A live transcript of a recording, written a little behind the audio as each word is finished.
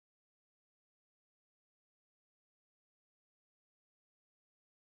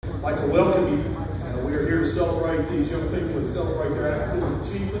I'd like to welcome you. We are here to celebrate these young people and celebrate their academic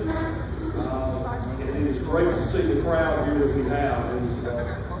achievements. And it is great to see the crowd here that we have. It is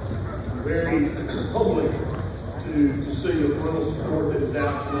very humbling to see the parental support that is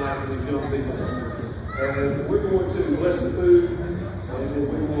out tonight for these young people. And we're going to bless the food, and then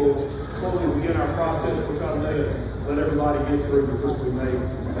we will slowly begin our process. We'll try to let everybody get through because we may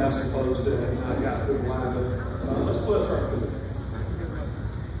have some folks that have not got through the line. But let's bless our food.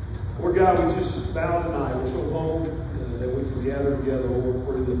 Lord God, we just bow tonight. We're so humbled that we can gather together, Lord,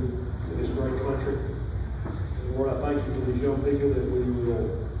 freely in this great country. And Lord, I thank you for these young people that we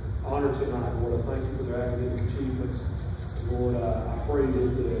will honor tonight. Lord, I thank you for their academic achievements. And Lord, I pray that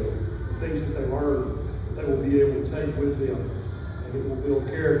the things that they learn, that they will be able to take with them, and it will build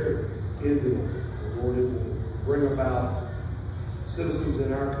character in them. And Lord, it will bring about citizens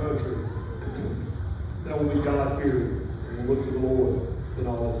in our country that will be God-fearing and will look to the Lord in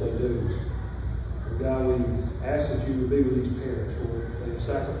all that they do. And God, we ask that you would be with these parents, Lord. They've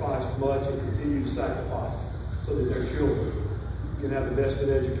sacrificed much and continue to sacrifice so that their children can have the best in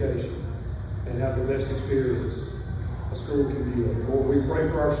education and have the best experience a school can be in. Lord, we pray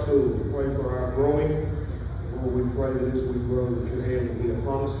for our school. We pray for our growing. Lord, we pray that as we grow, that your hand will be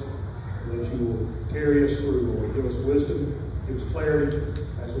upon us and that you will carry us through, Lord. Give us wisdom, give us clarity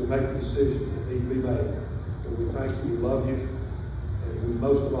as we make the decisions that need to be made. Lord, we thank you, we love you. And we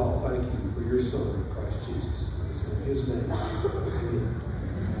most of all thank you for your Son, Christ Jesus. It's in his name. Amen.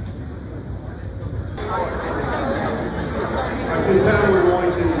 At this time we're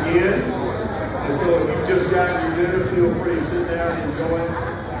going to begin. And so if you've just gotten your dinner, feel free to sit down and enjoy it.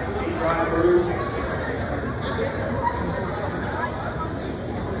 Eat right through.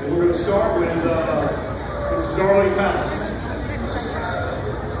 And we're going to start with Mrs. Darlene Patterson.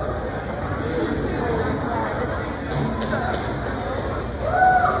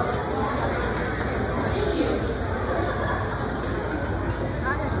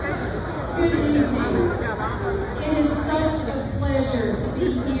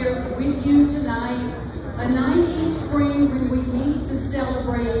 A night each spring when we meet to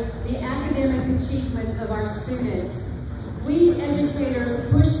celebrate the academic achievement of our students. We educators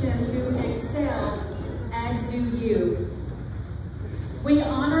push them to excel, as do you. We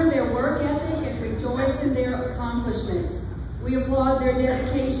honor their work ethic and rejoice in their accomplishments. We applaud their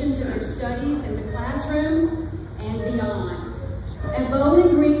dedication to their studies in the classroom and beyond. At Bowling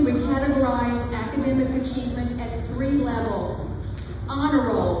Green, we categorize academic achievement at 3 levels. Honor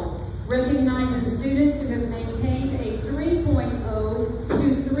roll, recognizing students who have maintained a 3.0 to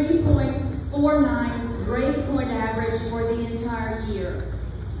 3.49 grade point average for the entire year.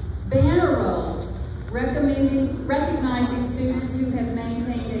 Banner roll, recognizing students who have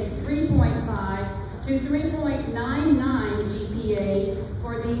maintained a 3.5 to 3.99 GPA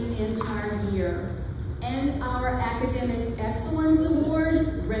for the entire year. And our Academic Excellence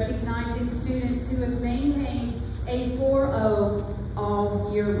Award, recognizing students who have maintained a 4.0 all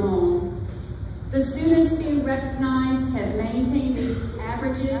year long. The students being recognized have maintained these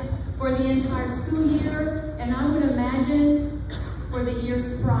averages for the entire school year, and I would imagine for the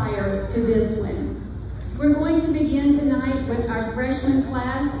years prior to this one. We're going to begin tonight with our freshman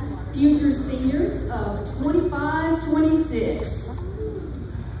class, future seniors of 25-26.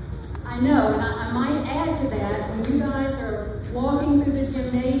 I know, and I might add to that, when you guys are walking through the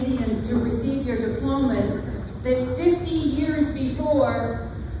gymnasium to receive your diplomas, that 50 years before,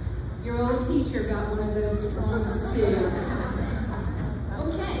 your old teacher got one of those diplomas too.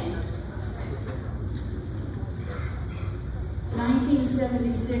 Okay.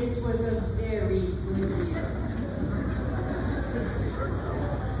 1976 was a very good year.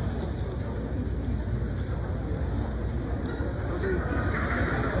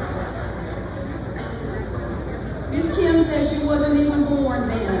 Miss Kim says she wasn't even born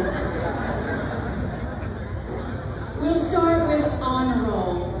then. We'll start with honor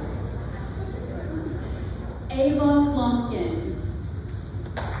roll. Ava Lumpkin.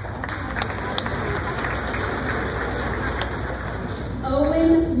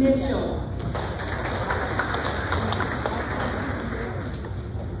 Owen Mitchell.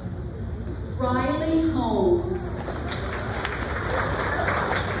 Riley Holmes.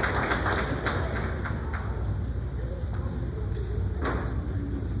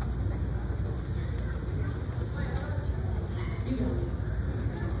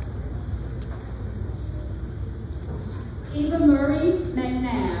 Eva Murray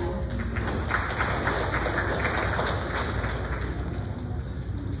McNabb.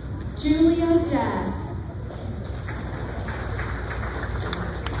 Julia Jass.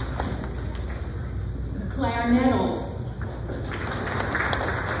 Claire Nettles.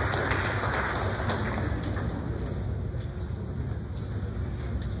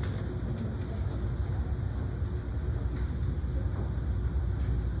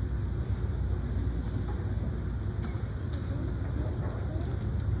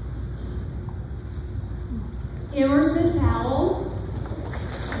 Emerson Powell.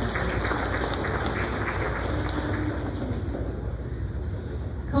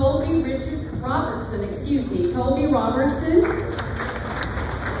 Colby Robertson.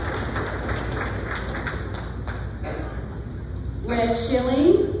 Red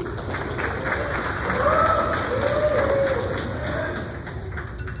Schilling.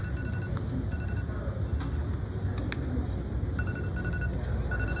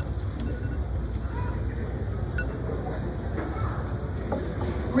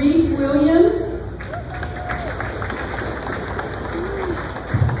 Reese Williams.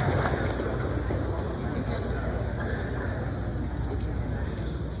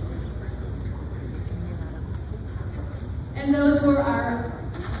 And those were our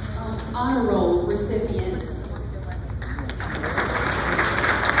honor roll recipients.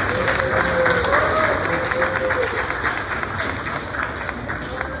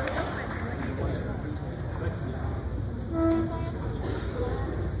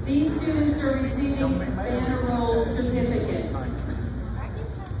 These students are receiving banner roll certificates.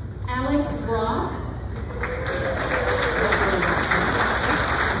 Alex Brock.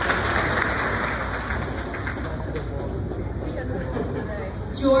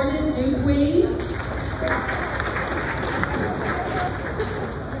 Jordan Dupuy.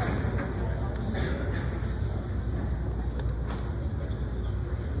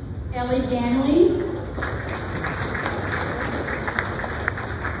 Ellie Ganley.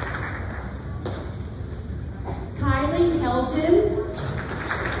 Kylie Helton.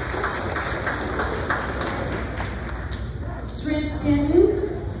 Trent Penton.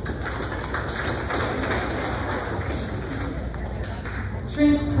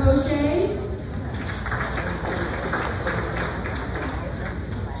 Trent Poche.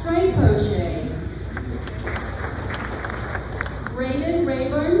 Trey Poche. Brayden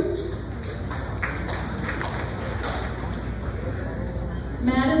Rayburn.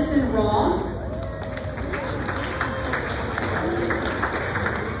 Madison Ross.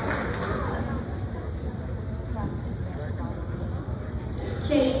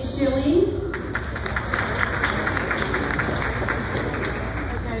 Kate Schilling.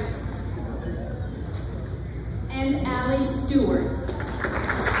 And Allie Stewart.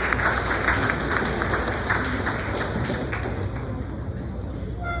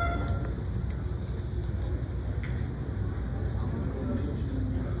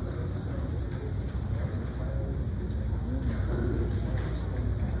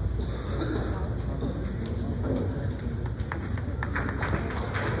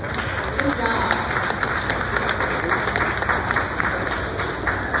 Good job.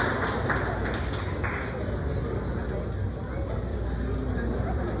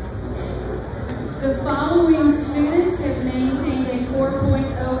 The following students have maintained a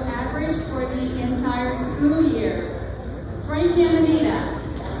 4.0 average for the entire school year. Frank Caminita.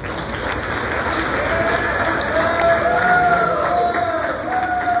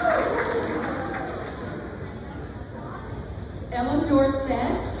 Ella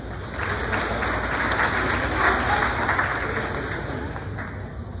Dorset.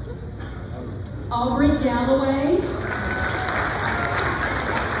 Aubrey Galloway.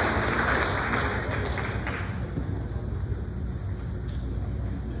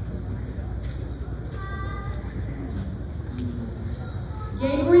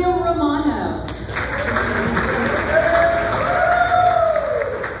 Gabriel Romano.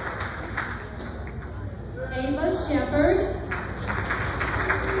 Ava Shepard.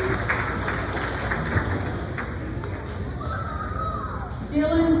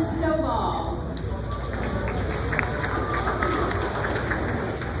 Dylan Stovall.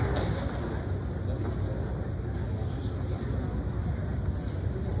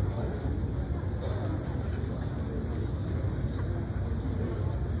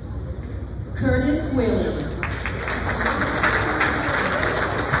 Curtis Willie.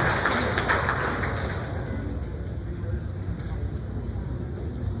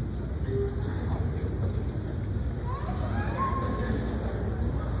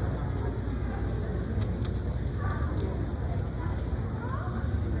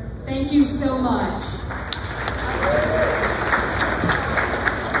 Thank you so much.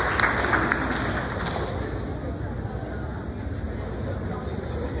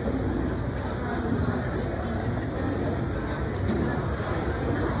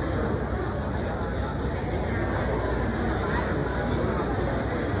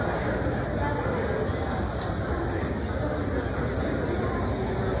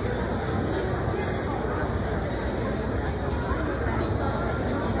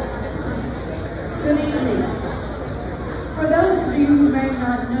 Good evening. For those of you who may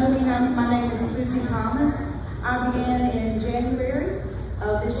not know me, my name is Susie Thomas. I'm coming in January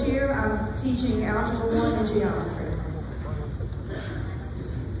of this year. I'm teaching Algebra 1 and Geometry.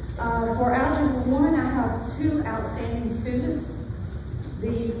 For Algebra 1, I have 2 outstanding students.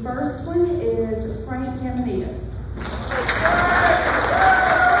 The first one is Frank Caminita.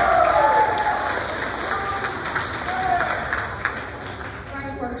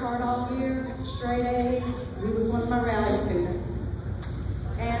 Frank worked hard all year, straight A's. He was one of my rally students.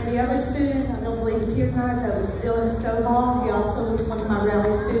 And the other student, I don't believe he's here tonight, that was Dylan Stovall. He also was one of my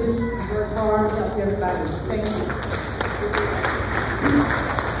rally students. He worked hard, helped everybody. Thank you.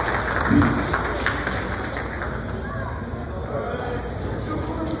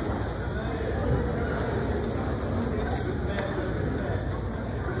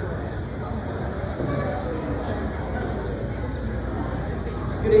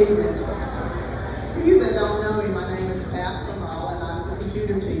 Good evening. For you that don't know me, my name is Pat Samal, and I'm the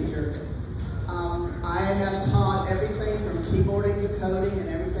computer teacher. I have taught everything from keyboarding to coding and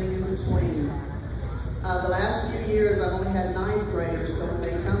everything in between. The last few years, I've only had 9th graders, so when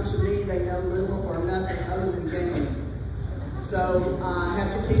they come to me, they know little or nothing other than gaming. So I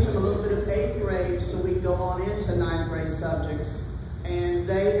have to teach them a little bit of 8th grade so we can go on into 9th grade subjects, and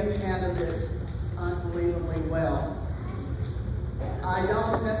they have handled it unbelievably well. I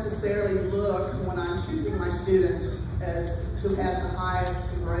don't necessarily look, when I'm choosing my students, as who has the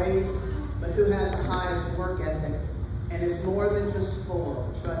highest grade, but who has the highest work ethic. And it's more than just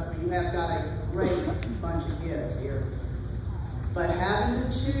 4. Trust me, you have got a great bunch of kids here. But having to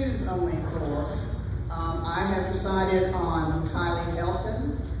choose only 4, I have decided on Kylie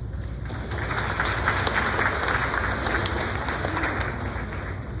Elton,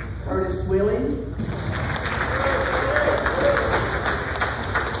 Curtis Willie,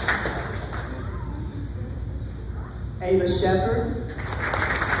 Ava Shepherd,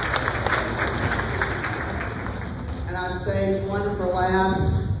 and I've saved one for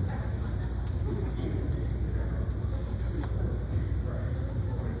last.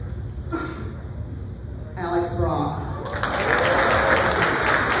 Alex Brock.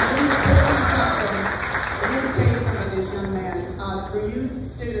 I need to tell you something, this young man. For you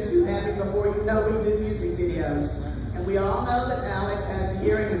students who have me before, you know we do music videos. And we all know that Alex has a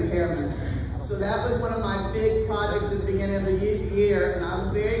hearing impairment. So that was one of my big projects at the beginning of the year, and I was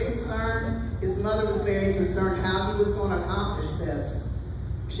very concerned. His mother was very concerned how he was going to accomplish this.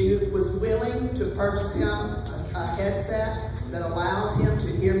 She was willing to purchase him a headset that allows him to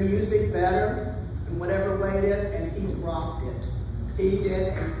hear music better in whatever way it is, and he rocked it. He did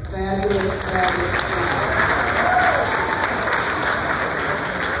a fabulous, fabulous job.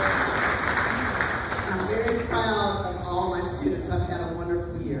 I'm very proud of all my students. I've had a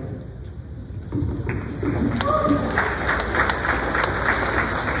wonderful year.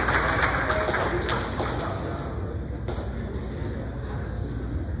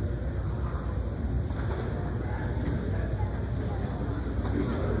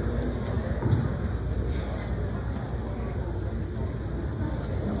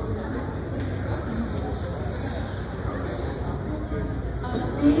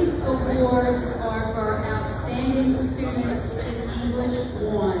 These awards are for outstanding students in English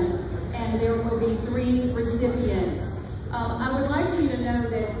 1, and there will be 3 recipients. I would like for you to know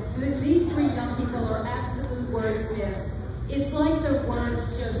that these 3 young people are absolute wordsmiths. It's like the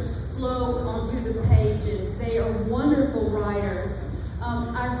words just flow onto the pages. They are wonderful writers.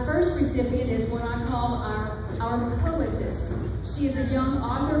 Our first recipient is what I call our poetess. She is a young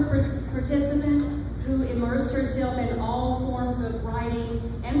author participant who immersed herself in all forms of writing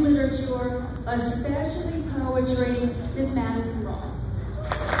and literature, especially poetry, Miss Madison Ross.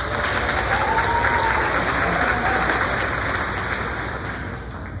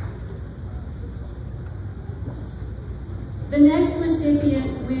 The next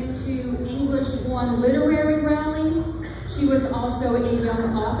recipient went to English 1 Literary Rally. She was also a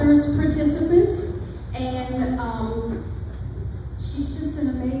Young Authors participant, and she's just an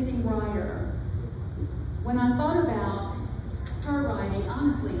amazing writer. When I thought about her writing,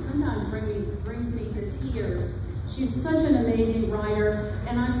 honestly, sometimes brings me to tears. She's such an amazing writer,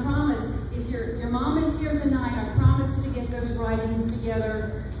 and I promise, if your mom is here tonight, I promise to get those writings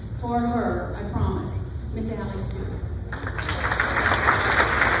together for her. I promise. Miss Alex Stewart.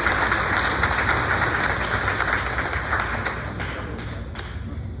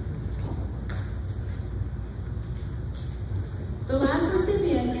 The last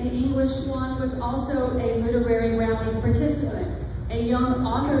recipient in English 1 was also a Literary Rally participant, a Young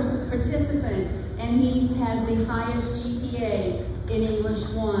Authors participant, and he has the highest GPA in English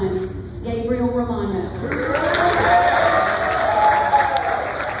 1, Gabriel Romano.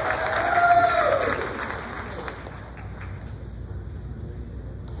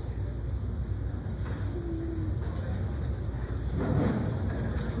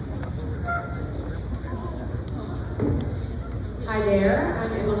 Hi there,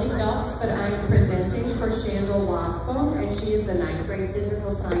 I'm Emily Phelps, but I'm presenting for Chandel Waspel, and she is the 9th grade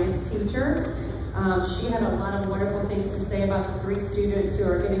physical science teacher. She had a lot of wonderful things to say about the 3 students who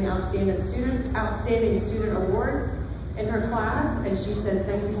are getting outstanding student awards in her class, and she says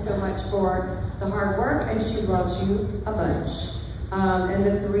thank you so much for the hard work, and she loves you a bunch. And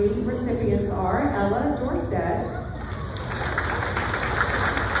the 3 recipients are Ella Dorset,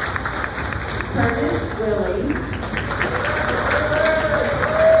 Curtis Willie,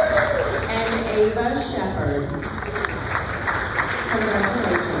 and Ava Shepherd.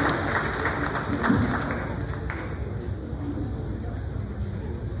 Congratulations.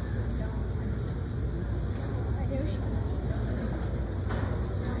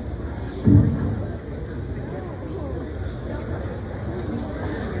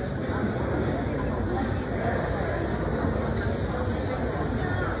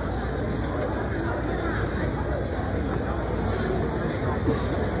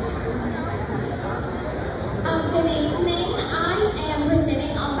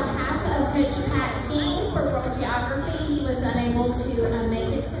 To make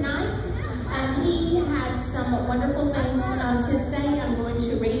it tonight. He had some wonderful things to say. I'm going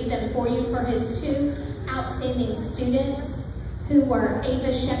to read them for you for his 2 outstanding students, who were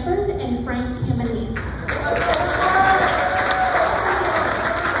Ava Shepherd and Frank Kimonita.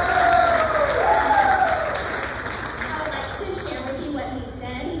 I would like to share with you what he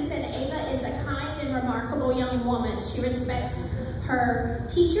said. He said, Ava is a kind and remarkable young woman. She respects her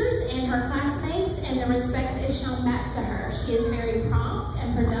teachers and her classmates, and the respect is shown back to her. She is very prompt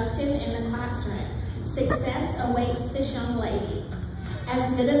and productive in the classroom. Success awaits this young lady.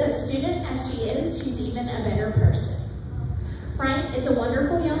 As good of a student as she is, she's even a better person. Frank is a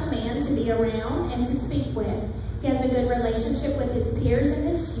wonderful young man to be around and to speak with. He has a good relationship with his peers and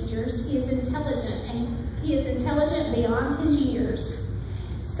his teachers. He is intelligent beyond his years.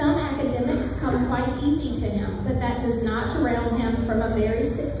 Some academics come quite easy to him, but that does not derail him from a very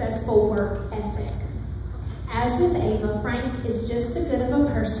successful work ethic. As with Ava, Frank is just as good of a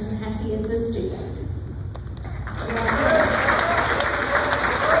person as he is a student.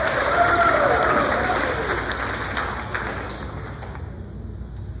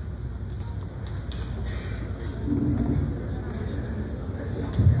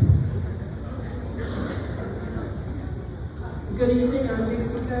 Good evening, I'm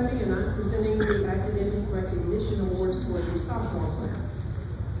Dixie Covey, and I'm presenting the Academic Recognition Awards for the sophomore class.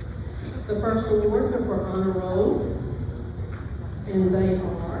 The first awards are for Honor Roll, and they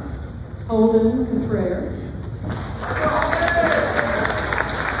are Holden Contreras,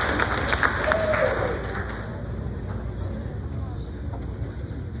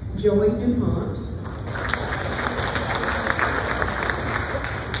 Joey DuPont,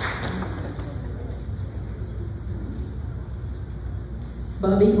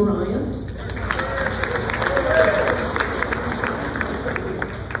 Bubby Bryant,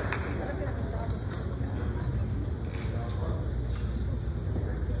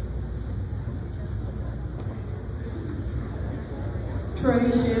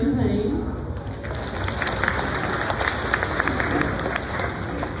 Trey Champagne,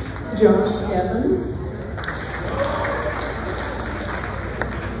 Josh Evans,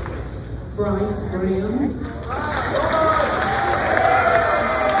 Bryce Graham,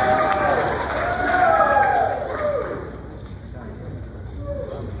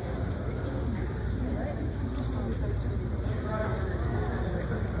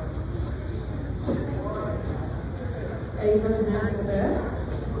 Ava Nasabeth,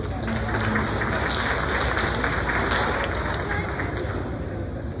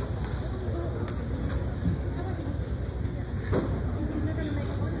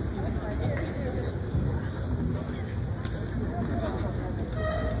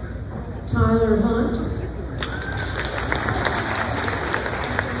 Tyler Hunt,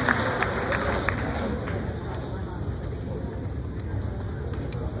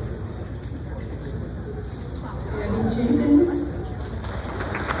 Abby Jenkins,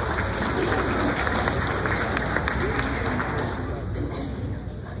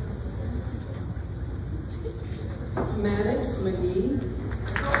 Maddox McGee,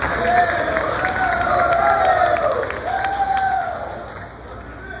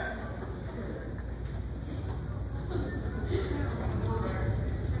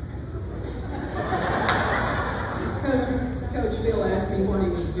 Coach Bill asked me what he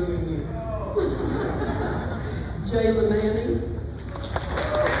was doing here. Jayla Manning,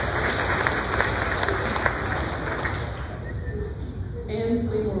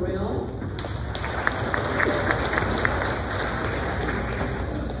 Ansley Morrell,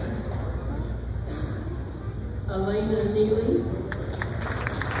 Elena Neely,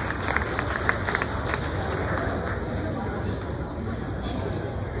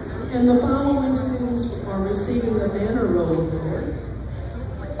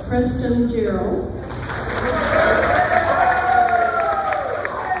 Preston Gerald.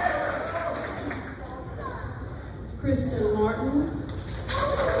 Kristen Martin.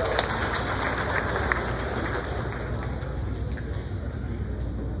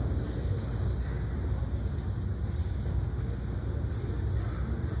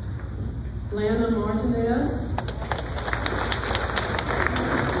 Lana Martinez.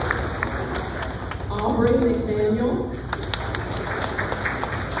 Aubrey McDaniel.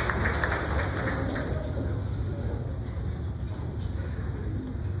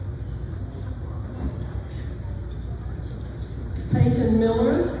 Peyton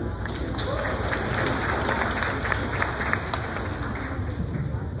Miller.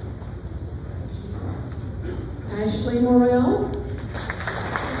 Ashley Morrell.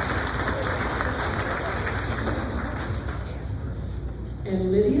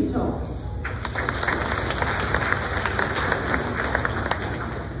 And Lydia Thomas.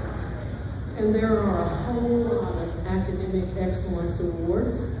 And there are a whole lot of academic excellence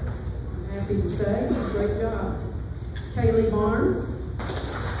awards. I'm happy to say, great job. Kaylee Barnes.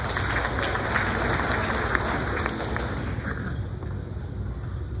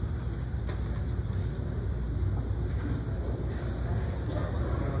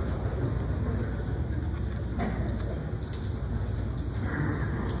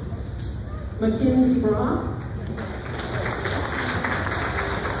 Mackenzie Brock.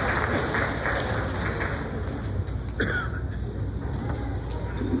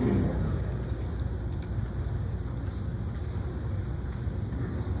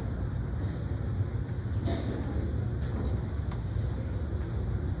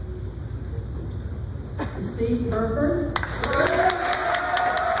 Steve Burford.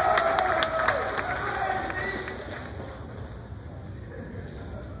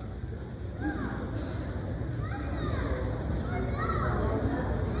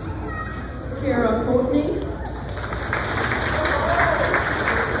 Kara Courtney.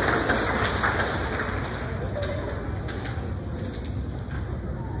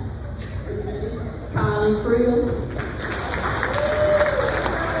 Kylie Creel.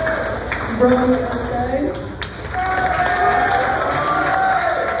 Brody Estee.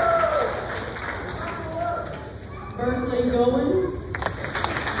 Berkeley Goins.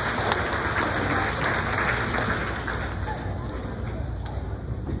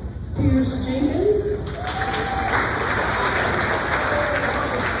 Pierce Jenkins.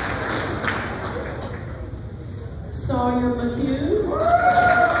 Sawyer McHugh.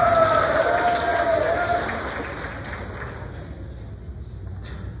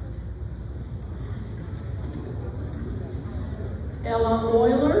 Ella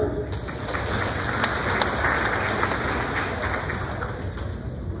Euler.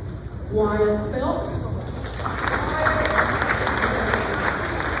 Wyatt Phelps.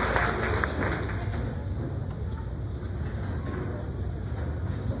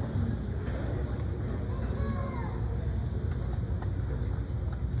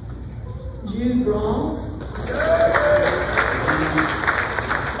 Jude Rawls.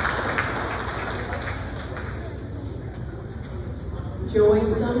 Joey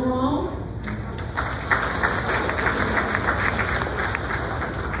Summerall.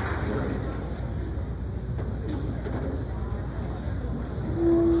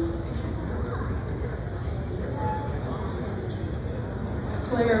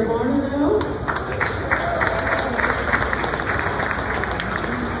 Claire Barnado.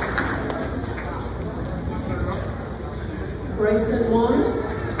 Grayson Warner.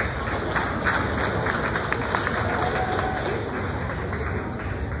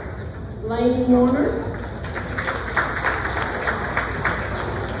 Lainey Warner.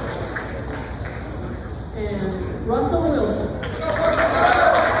 And Russell Wilson.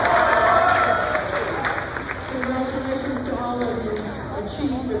 Congratulations to all of you.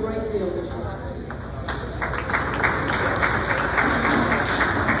 Achieved a great deal this year.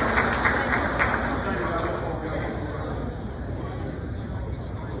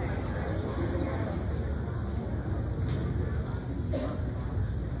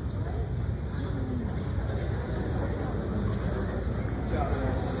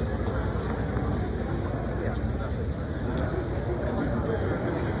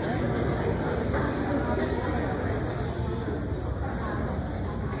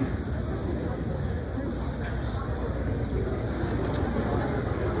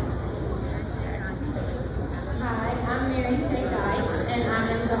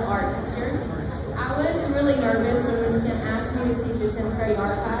 Really nervous when Ms. Kim asked me to teach a 10th grade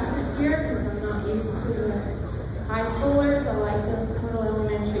art class this year because I'm not used to high schoolers. I like the little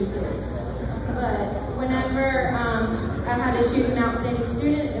elementary kids. But whenever I had to choose an outstanding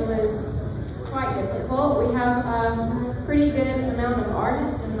student, it pretty good amount of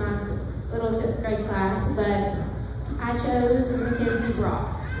artists in my little 10th grade class, but I chose Mackenzie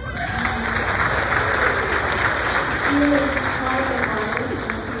Brock. She is quite an artist,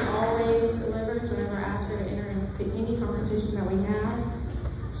 and she always delivers whenever I ask her to enter into any competition that we have.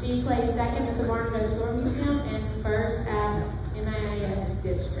 She placed second at the Barnado Storm Museum and first at MIAS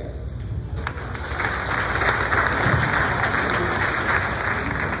District.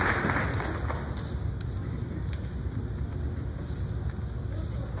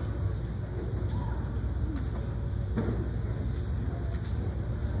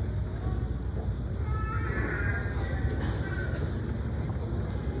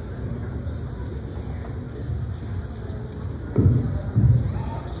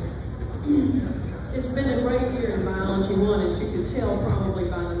 It's been a great year in Biology 1, as you can tell probably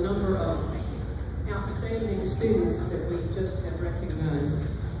by the number of outstanding students that we just have recognized.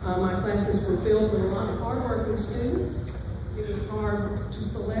 My classes were filled with a lot of hardworking students. It was hard to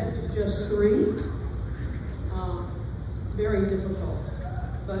select just 3. Very difficult.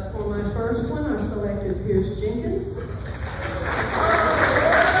 But for my first one, I selected Pierce Jenkins.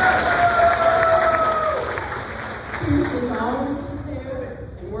 Pierce is always prepared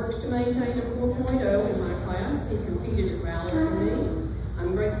and works to maintain a 4.0 in my class. He competed at Rally for me.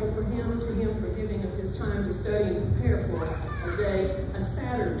 I'm grateful for him for giving up his time to study and prepare for a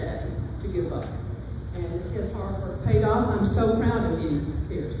Saturday to give up. And his hard work paid off. I'm so proud of you,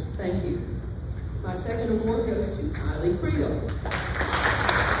 Pierce. Thank you. My second award goes to Kylie Creel.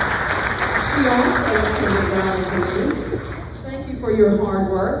 She also attended Rally for me. Thank you for your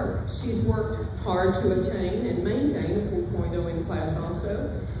hard work. She's worked hard to attain and maintain a 4.0 in class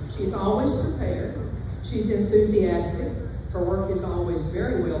also. She's always prepared. She's enthusiastic. Her work is always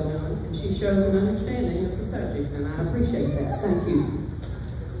very well done, and she shows an understanding of the subject, and I appreciate that. Thank you.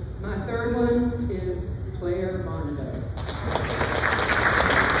 My third one is Claire Barnado.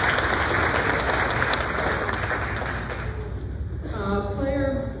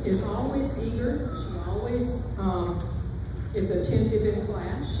 Claire is always eager. She always is attentive in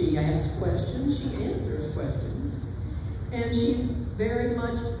class. She asks questions. She answers questions. And she's very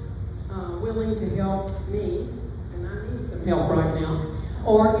much willing to help me, and I need some help right now,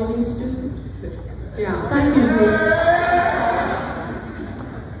 or any student. Yeah, thank you, students.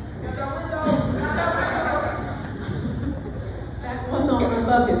 That was on my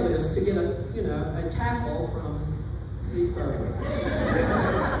bucket list to get a tackle from Zeke Burger.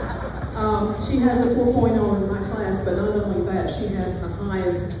 She has a 4.0 in my class, but not only that, she has the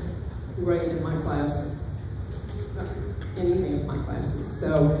highest grade in my class, in any of my classes.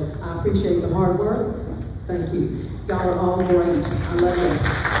 So I appreciate the hard work. Thank you. Y'all are all great. I love you.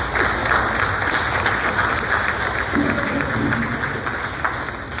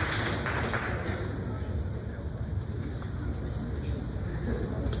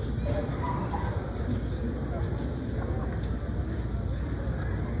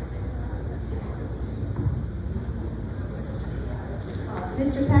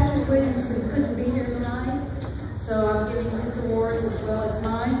 Mr. Patrick Williamson couldn't be here tonight, so I'm giving his awards as well as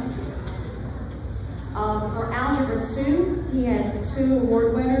mine. For Algebra 2, he has 2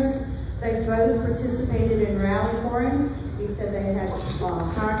 award winners. They both participated in Rally for him. He said they had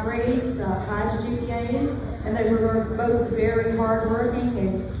high grades, high GPAs, and they were both very hardworking,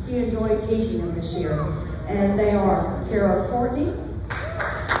 and he enjoyed teaching them this year. And they are Kara Courtney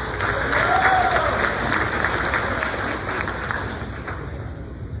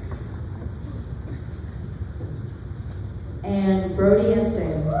and Brody Estate.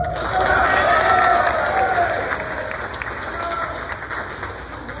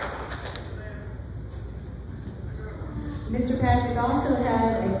 Mr. Patrick also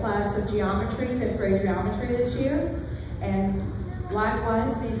had a class of geometry, 10th grade geometry this year, and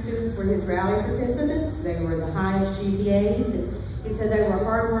likewise these students were his rally participants. They were the highest GPAs, and he said they were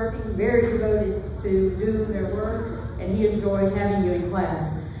hardworking, very devoted to doing their work, and he enjoyed having you in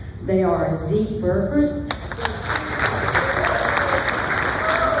class. They are Zeke Burford,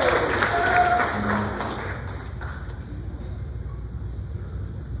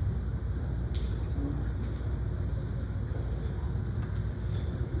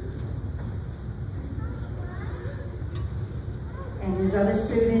 and his other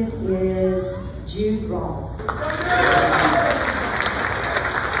student is Jude Ross.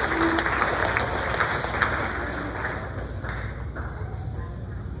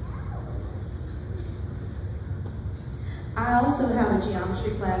 I also have a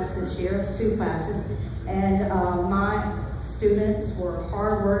geometry class this year, 2 classes, and my students were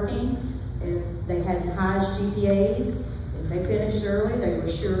hardworking. If they had high GPAs, if they finished early, they were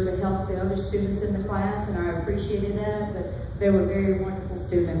sure to help the other students in the class, and I appreciated that, but they were very wonderful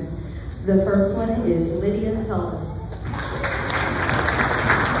students. The first one is Lydia Tullis.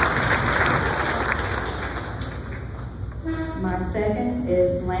 My second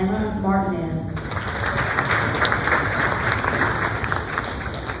is Lana Martinez.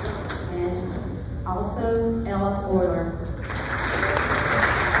 And also Ella Orler.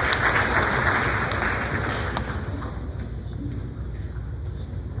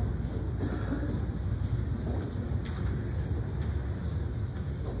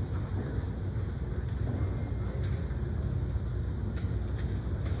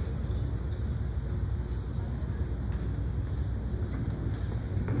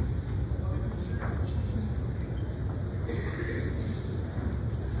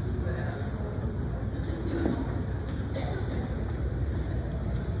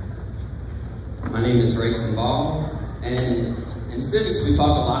 My name is Grayson Ball, and in civics we talk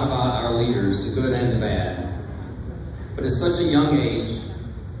a lot about our leaders, the good and the bad. But at such a young age,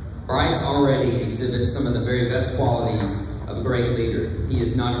 Bryce already exhibits some of the very best qualities of a great leader. He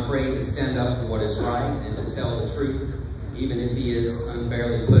is not afraid to stand up for what is right and to tell the truth, even if he is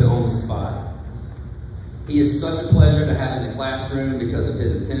unfairly put on the spot. He is such a pleasure to have in the classroom because of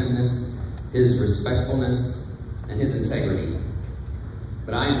his attentiveness, his respectfulness, and his integrity.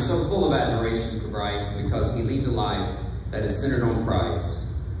 But I am so full of admiration for Bryce because he leads a life that is centered on Christ.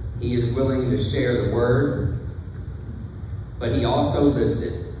 He is willing to share the word, but he also lives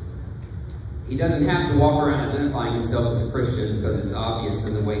it. He doesn't have to walk around identifying himself as a Christian because it's obvious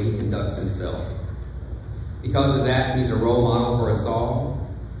in the way he conducts himself. Because of that, he's a role model for us all.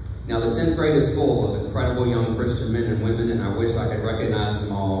 Now, the 10th grade is full of incredible young Christian men and women, and I wish I could recognize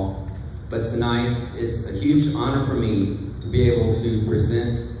them all. But tonight, it's a huge honor for me to be able to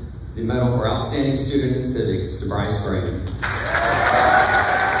present the Medal for Outstanding Student in Civics to Bryce Graham.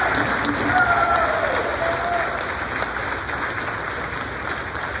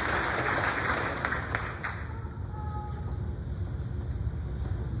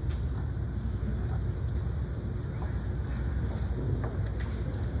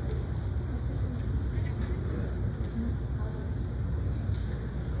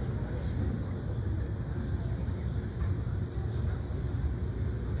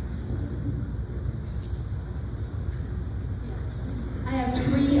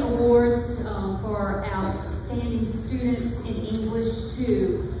 For outstanding students in English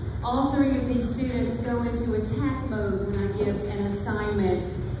 2. All 3 of these students go into attack mode when I give an assignment.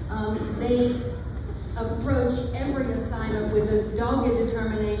 They approach every assignment with a dogged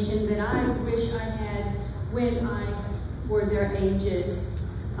determination that I wish I had when I were their ages.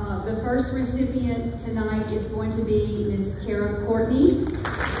 The first recipient tonight is going to be Miss Kara Courtney.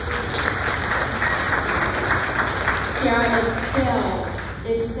 Kara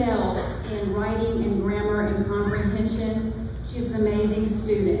excels in writing and grammar and comprehension. She's an amazing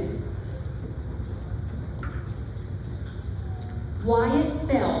student. Wyatt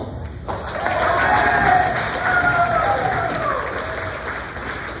Phelps.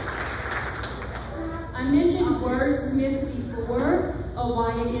 I mentioned wordsmith before.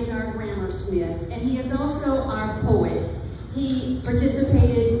 Wyatt is our grammar smith, and he is also our poet. He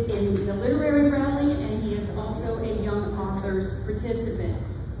participated in the literary rally, and he is also a young authors participant.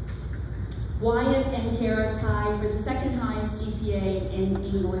 Wyatt and Kara tied for the second highest GPA in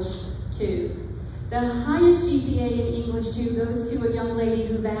English 2. The highest GPA in English 2 goes to a young lady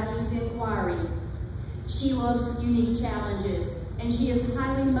who values inquiry. She loves unique challenges, and she is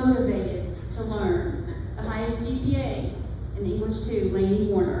highly motivated to learn. The highest GPA in English 2, Lainey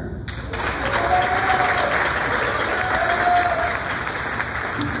Warner.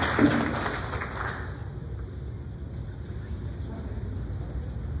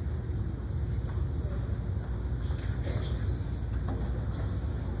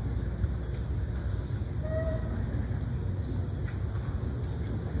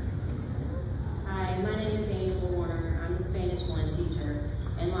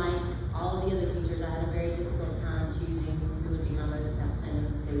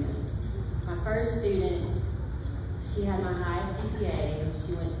 She had my highest GPA.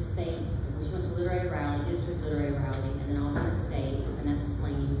 She went to state, she went to literary rally, district literary rally, and then also state, and that's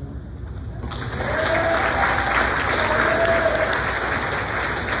Lainey.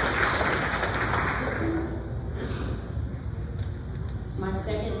 My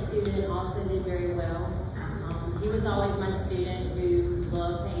second student also did very well. He was always my student who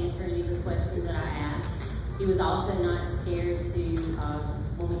loved to answer any of the questions that I asked. He was also not scared to,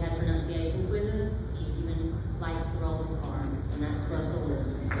 when we had pronunciation quizzes, he even liked to roll his R's, and that's Russell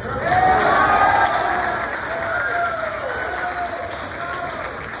Wilson. I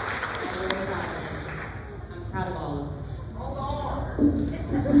I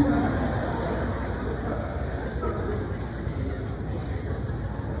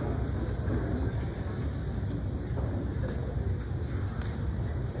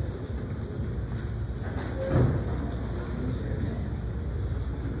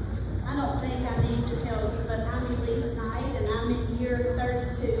don't think I need to tell you, but I'm Elise Knight, and I'm in year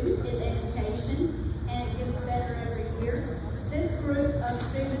 32 in education, and it gets better every year. This group of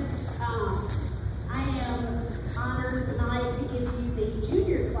students, I am honored tonight to give you the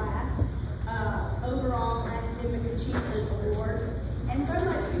junior class overall academic achievement awards. And so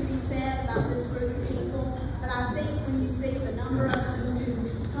much can be said about this group of people, but I think when you see the number of them who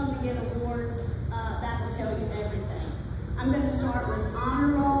come to get awards, that will tell you everything. I'm going to start with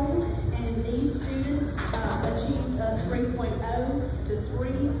honor roll, and these students achieved a 3.0 to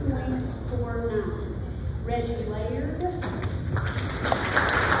 3.49. Reggie Laird,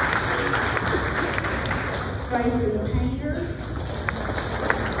 Grayson Painter,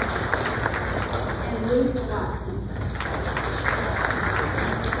 and Luke Watson.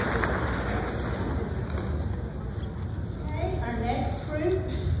 Okay, our next group,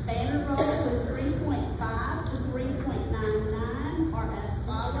 banner roll with 3.5 to 3.99 are as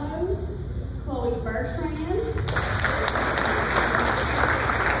follows. Chloe Bertrand,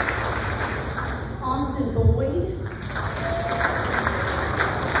 Austin Boyd,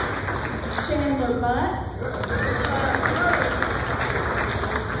 Chandler Butts,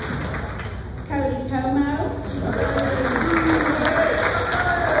 Cody Como,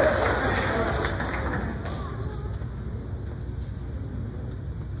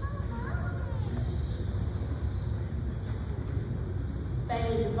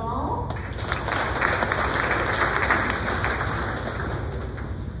 Bailey Duvall,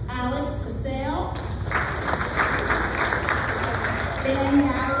 Alex Cassell, Ben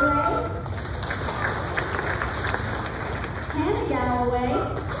Galloway, Hannah Galloway,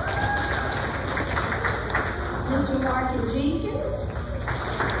 Mr. Larkin Jenkins,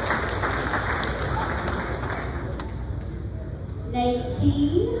 Nate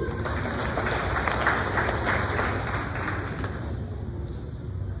Keene,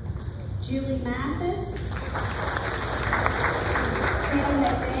 Julie Mathis, Kim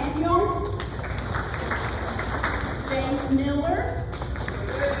McDaniel, Jace Miller,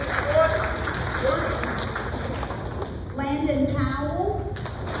 Landon Powell,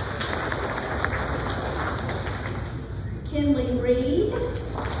 Kinley Reed,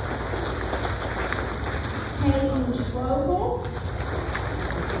 Hayden Strobel,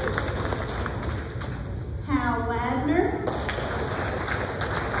 Hal Ladner.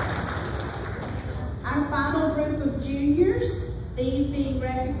 Our final group of juniors, these being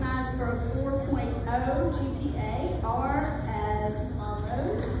recognized for a 4.0 GPA, are as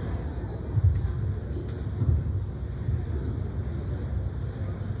follows.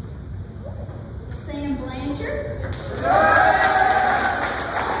 Sam Blanchard,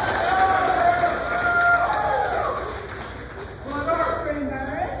 Catherine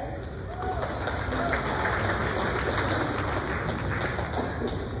Burris,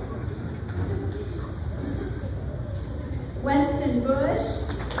 Weston Bush,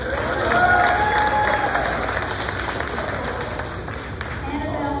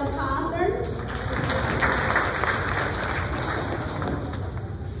 Annabelle Cawthorn,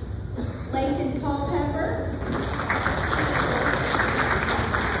 Layton Culpepper,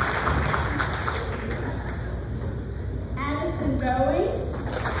 Addison Goings,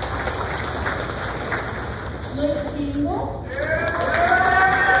 Luke Hingle,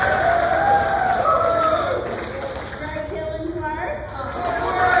 Drake Hillingsworth,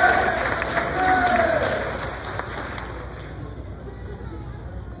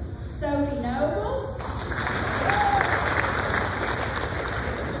 Sophie Nobles,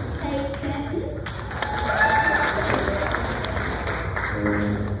 Kate Kenton,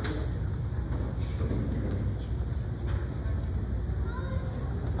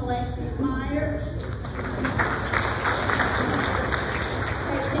 Alexis Myers,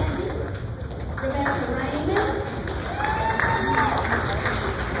 Kate Kenton, Rebecca Raymond,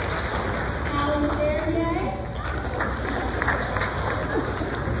 Allie Serrier,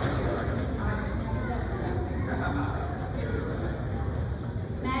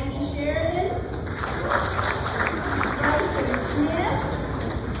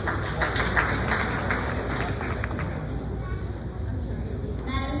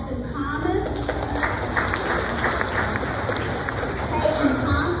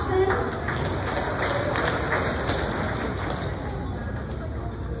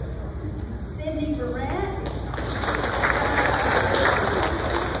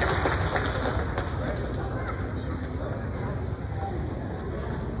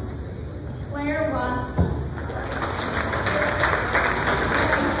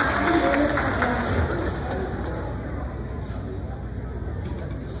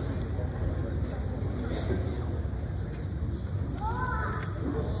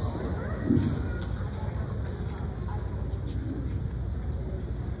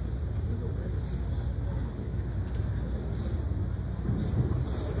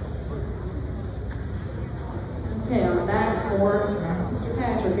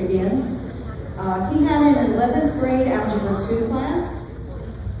 Algebra 2 class.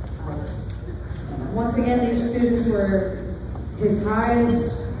 Once again, these students were his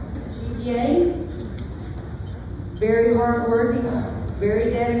highest GPA. Very hardworking,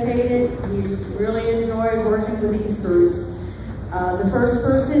 very dedicated. He really enjoyed working with these groups. The first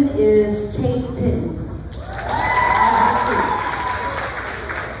person is Kate Pitton.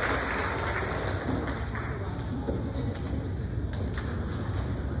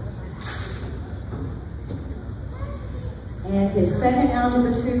 And his second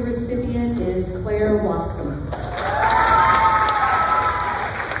Algebra 2 recipient is Claire Wascom.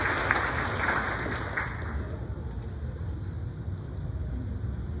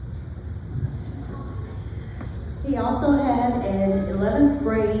 He also had an 11th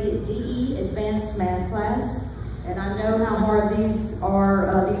grade DE advanced math class, and I know how hard these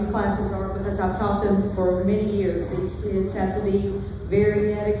classes are because I've taught them for many years. These kids have to be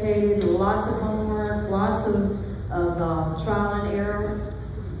very dedicated, lots of homework, lots of trial and error,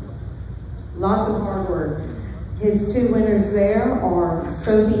 lots of hard work. His two winners there are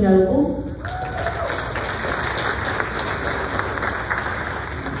Sophie Nobles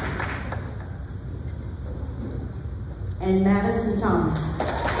and Madison Thomas.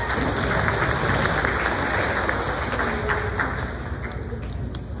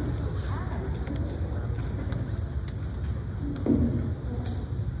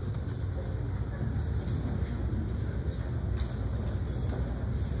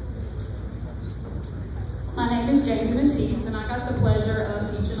 My name is Jamie Matisse, and I got the pleasure of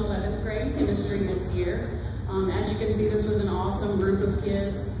teaching 11th grade chemistry this year. As you can see, this was an awesome group of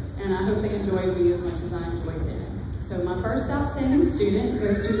kids, and I hope they enjoyed me as much as I enjoyed them. So my first outstanding student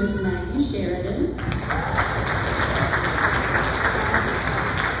goes to Miss Maggie Sheridan.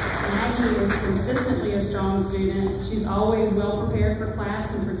 Maggie is consistently a strong student. She's always well prepared for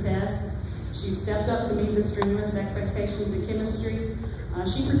class and for tests. She stepped up to meet the strenuous expectations of chemistry.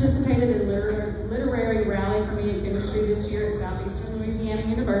 She participated in literary rally for me in chemistry this year at Southeastern Louisiana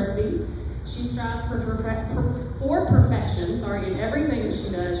University. She strives for perfection, in everything that she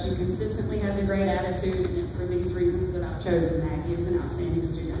does. She consistently has a great attitude, and it's for these reasons that I've chosen Maggie as an outstanding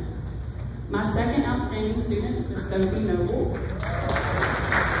student. My second outstanding student is Miss Sophie Nobles.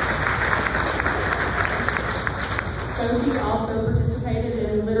 Sophie also participated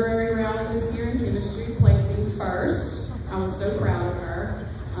in literary rally this year in chemistry, placing first. I was so proud of her.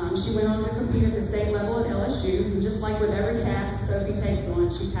 She went on to compete at the state level at LSU, and just like with every task Sophie takes on,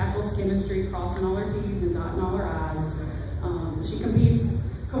 she tackles chemistry, crossing all her T's and dotting all her I's. She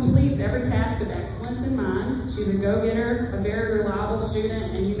completes every task with excellence in mind. She's a go-getter, a very reliable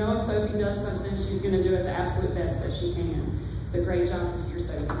student, and you know if Sophie does something, she's going to do it the absolute best that she can. So great job this year,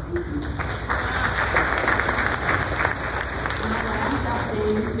 Sophie. Thank you. My last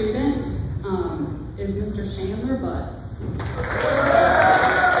outstanding student is Mr. Chandler Butts.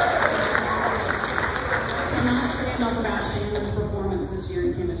 Cannot stand up about Chandler's performance this year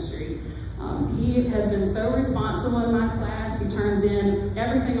in chemistry. He has been so responsible in my class. He turns in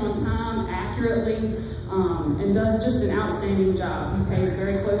everything on time, accurately, and does just an outstanding job. He pays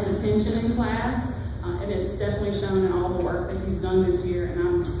very close attention in class, and it's definitely shown in all the work that he's done this year, and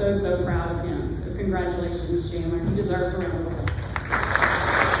I'm so, so proud of him. So congratulations, Chandler. He deserves a round of applause.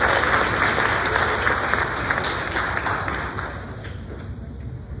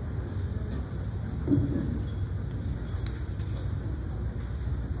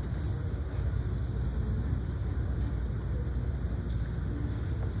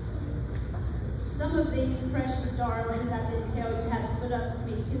 Some of these precious darlings, I didn't tell you had to put up with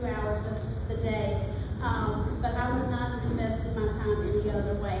me 2 hours of the day, but I would not have invested my time any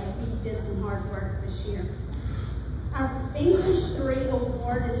other way. We did some hard work this year. Our English 3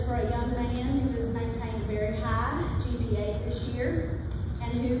 award is for a young man who has maintained a very high GPA this year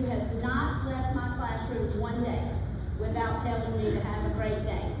and who has not left my classroom one day without telling me to have a great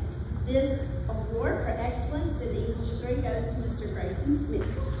day. This award for excellence in English 3 goes to Mr. Grayson Smith.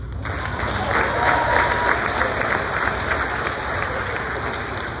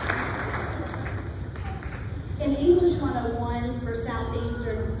 In English 101 for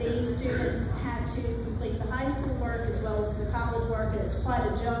Southeastern, these students had to complete the high school work as well as the college work, and it's quite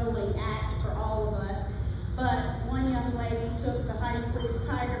a juggling act for all of us. But one young lady took the high school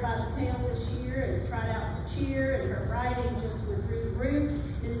tiger by the tail this year and tried out for cheer, and her writing just went through the roof.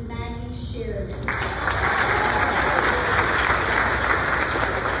 Miss Maggie Sheridan.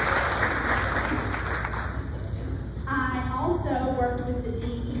 I also worked with the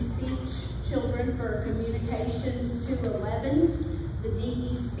DE Speech Children for Communications 211. The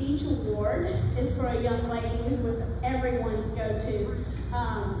DE Speech Award is for a young lady who was everyone's go-to.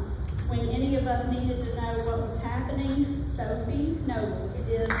 When any of us needed to know what was happening, Sophie Noble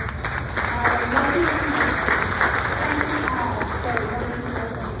is our wedding committee. Thank you all for a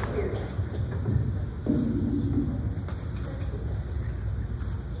wonderful experience.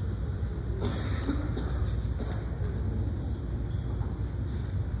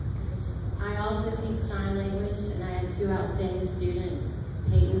 I also teach sign language, and I have two outstanding students,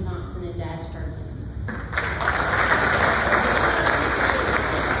 Peyton Thompson and Dash Perkins.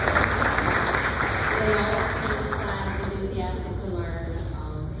 They all came to class enthusiastic to learn,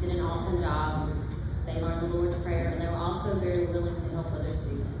 did an awesome job. They learned the Lord's Prayer, and they were also very willing to help other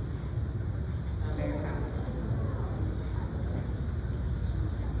students. So I'm very proud of them.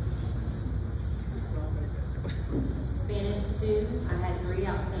 Spanish 2, I had 3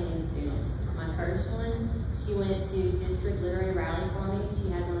 outstanding students. My first one, she went to District Literary Rally for me.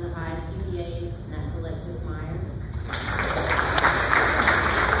 She has one of the highest GPAs, and that's Alexis Meyer.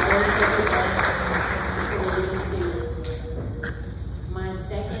 I was so blessed. She's a really good student. My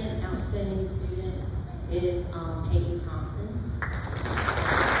second outstanding student is Peyton Thompson.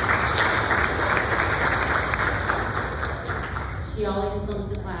 She always comes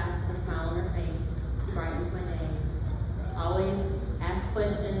to class with a smile on her face. She brightens my day. Always asks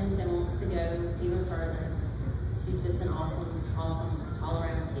questions and wants to go even further. She's just an awesome, awesome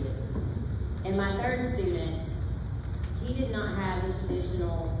all-around kid. And my third student, he did not have the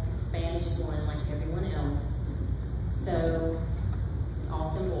traditional Spanish 1 like everyone else. So,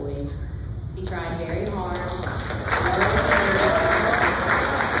 Austin Boyd. He tried very hard.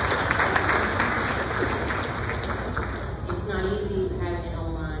 It's not easy having it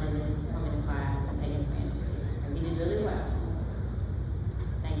online and then coming to class and taking Spanish too. So he did really well.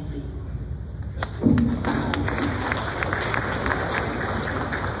 Thank you.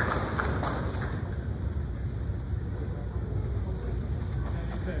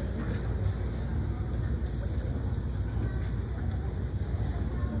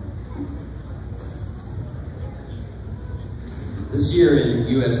 This year in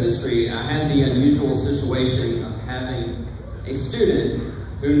U.S. history, I had the unusual situation of having a student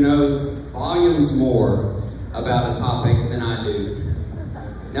who knows volumes more about a topic than I do.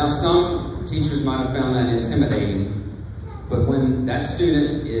 Now, some teachers might have found that intimidating, but when that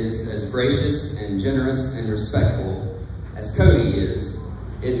student is as gracious and generous and respectful as Cody is,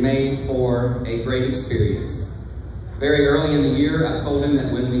 it made for a great experience. Very early in the year, I told him that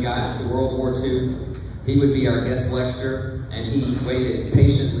when we got to World War II, he would be our guest lecturer, and he waited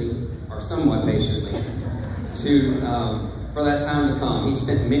patiently, or somewhat patiently, for that time to come. He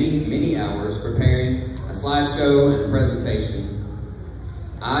spent many, many hours preparing a slideshow and a presentation.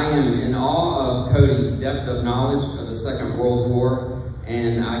 I am in awe of Cody's depth of knowledge of the Second World War,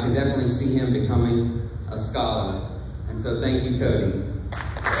 and I can definitely see him becoming a scholar. And so thank you, Cody.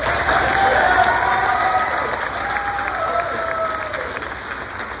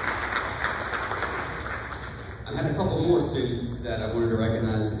 I had a couple more students that I wanted to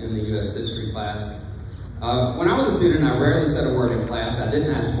recognize in the U.S. history class. When I was a student, I rarely said a word in class. I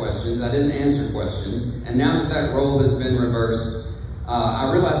didn't ask questions. I didn't answer questions. And now that that role has been reversed, I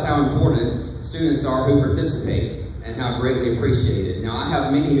realize how important students are who participate and how greatly appreciated. Now, I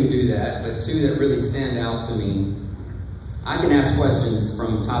have many who do that, but 2 that really stand out to me. I can ask questions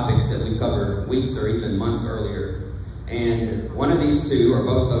from topics that we covered weeks or even months earlier. And one of these 2, or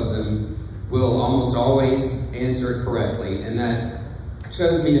both of them, will almost always answer it correctly. And that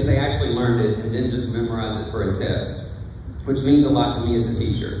shows me that they actually learned it and didn't just memorize it for a test, which means a lot to me as a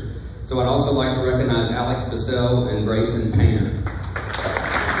teacher. So I'd also like to recognize Alex Bissell and Grayson Painter.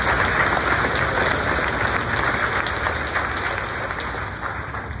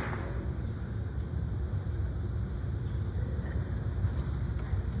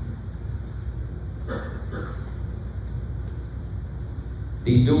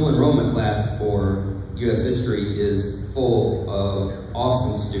 The dual enrollment class for U.S. history is full of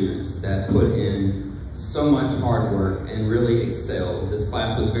awesome students that put in so much hard work and really excelled. This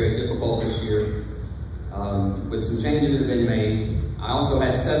class was very difficult this year. With some changes that have been made, I also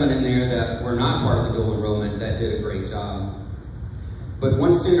had 7 in there that were not part of the dual enrollment that did a great job. But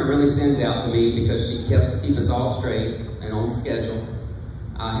one student really stands out to me because she kept us all straight and on schedule.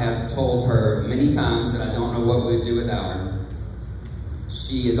 I have told her many times that I don't know what we'd do without her.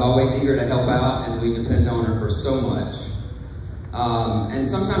 She is always eager to help out, and we depend on her for so much. And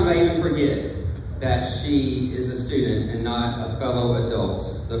sometimes I even forget that she is a student and not a fellow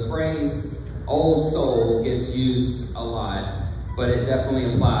adult. The phrase old soul gets used a lot, but it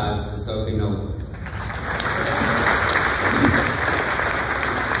definitely applies to Sophie Nobles.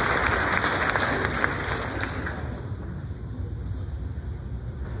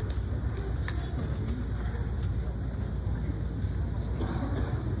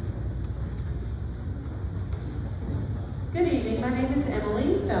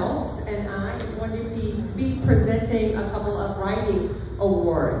 couple of writing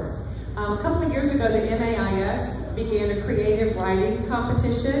awards. A couple of years ago, the MAIS began a creative writing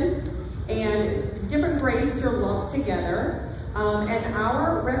competition, and different grades are lumped together. And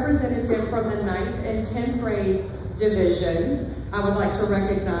our representative from the 9th and 10th grade division, I would like to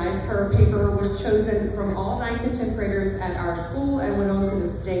recognize. Her paper was chosen from all 9th and 10th graders at our school and went on to the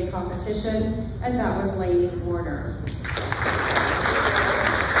state competition, and that was Lainey Warner.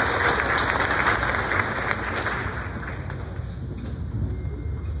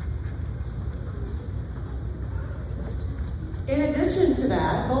 In addition to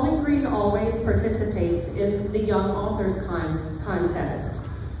that, Bowling Green always participates in the Young Authors Contest.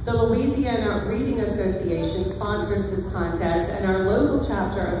 The Louisiana Reading Association sponsors this contest, and our local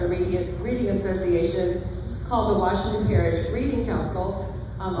chapter of the Reading Association, called the Washington Parish Reading Council,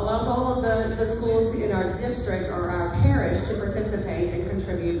 allows all of the schools in our district or our parish to participate and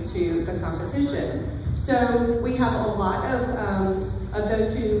contribute to the competition. So we have a lot of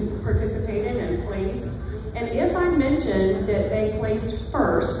those who participated and placed. And if I mentioned that they placed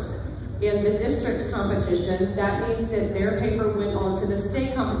first in the district competition, that means that their paper went on to the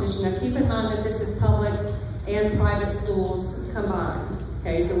state competition. Now keep in mind that this is public and private schools combined.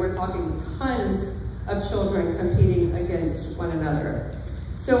 Okay, so we're talking tons of children competing against one another.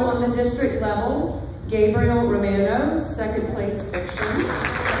 So on the district level, Gabriel Romano, second place fiction.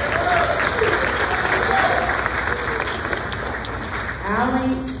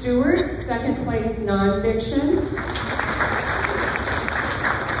 Allie Stewart, second place nonfiction.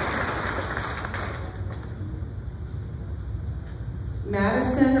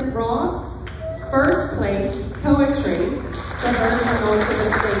 Madison Ross, first place poetry, so hers went on to the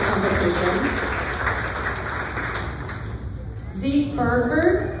state competition. Zeke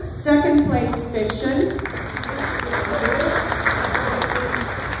Burford, second place fiction.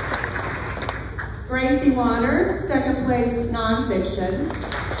 Gracie Warner, second place nonfiction.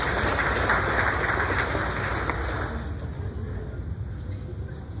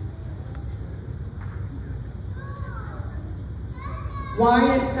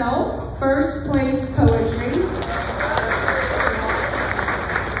 Wyatt Phelps, first place poetry.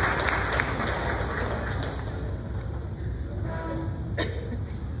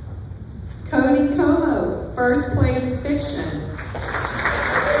 Cody Como, first place fiction.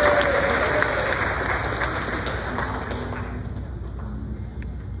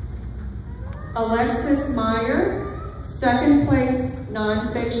 Alexis Meyer, second place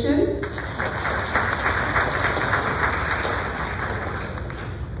nonfiction.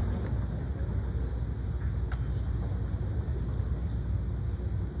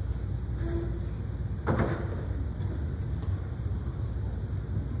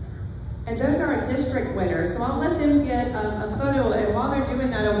 And those are our district winners, so I'll let them get a photo. And while they're doing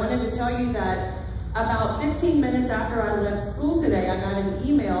that, I wanted to tell you that about 15 minutes after I left school today, I got an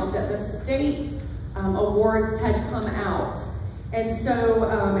email that the state awards had come out. And so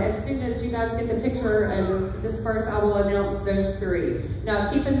as soon as you guys get the picture and disperse, I will announce those three. Now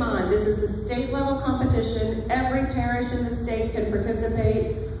keep in mind, this is the state level competition. Every parish in the state can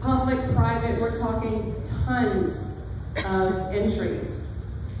participate. Public, private, we're talking tons of entries.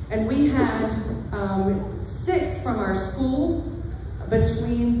 And we had 6 from our school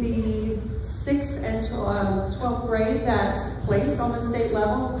between the 6th and 12th grade that placed on the state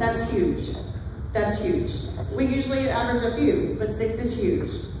level. That's huge. That's huge. We usually average a few, but 6 is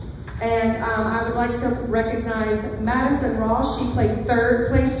huge. And I would like to recognize Madison Ross. She placed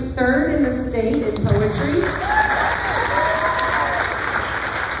third in the state in poetry.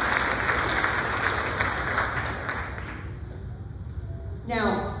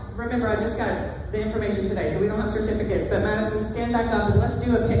 Now, remember, I just got the information today, so we don't have certificates, but Madison, stand back up and let's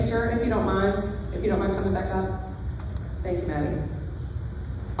do a picture, if you don't mind coming back up. Thank you, Maddie.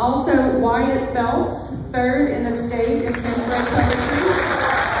 Also, Wyatt Phelps, third in the state in 10th grade poetry.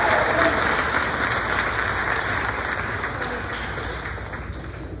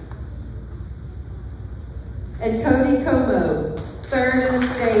 And Cody Como, third in the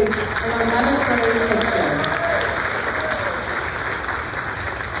state in 11th grade fiction.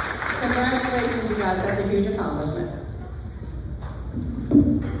 Congratulations, you guys, that's a huge accomplishment.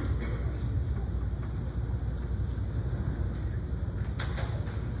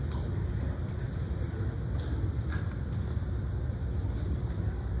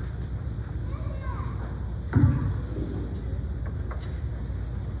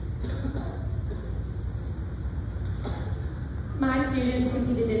 My students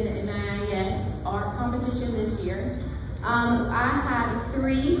competed in the MAIS art competition this year. I had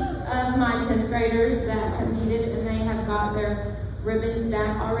 3 of my 10th graders that competed, and they have got their ribbons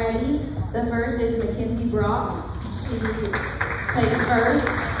back already. The first is Mackenzie Brock. She She placed first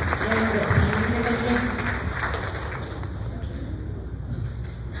in the painting division.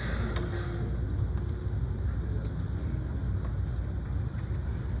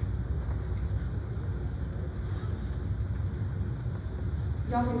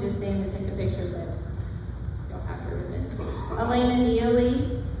 Y'all can just stand and take a picture, but y'all have your ribbons. Elena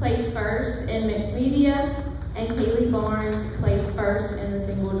Neely placed first in mixed media, and Kaylee Barnes placed first in the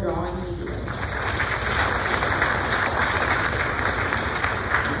single drawing media.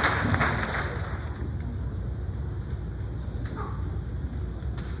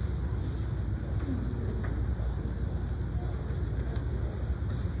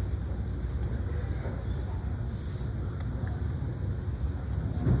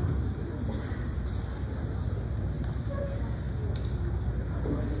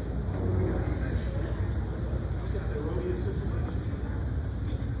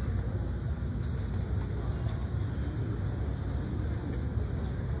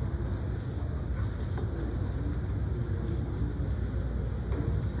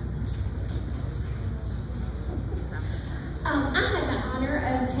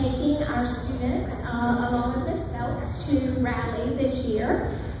 Taking our students, along with Ms. Phelps, to rally this year.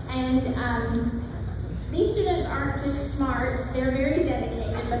 And these students aren't just smart, they're very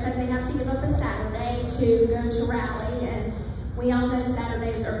dedicated because they have to give up a Saturday to go to rally, and we all know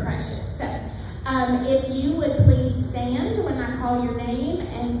Saturdays are precious. So if you would please stand when I call your name,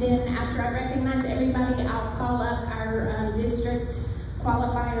 and then after I recognize everybody, I'll call up our district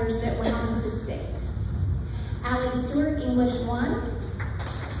qualifiers that went on to state. Allie Stewart, English 1.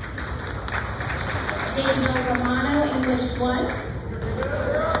 Daniel Romano, English 1.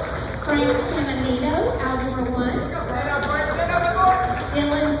 Frank Caminito, Algebra 1.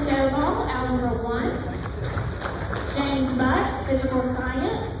 Dylan Stovall, Algebra 1. James Butts, Physical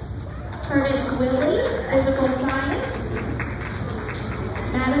Science. Curtis Willie, Physical Science.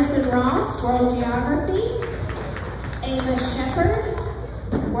 Madison Ross, World Geography. Ava Shepard,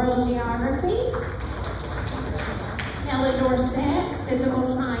 World Geography. Ella Dorsett, Physical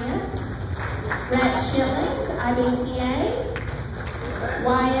Science. Rhett Schillings, IBCA.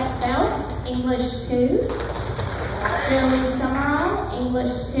 Wyatt Phelps, English 2. Joey Summerall,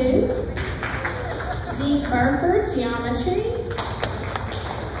 English 2. Zeke Burford, Geometry.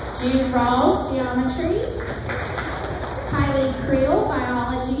 Jude Rawls, Geometry. Kylie Creel,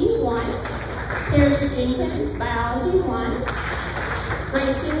 Biology 1. Pierce Jenkins, Biology 1.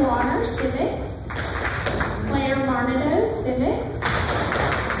 Gracie Waters, Civics. Claire Barnadoe, Civics.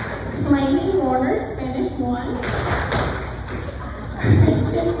 Lainey Warner, Spanish 1.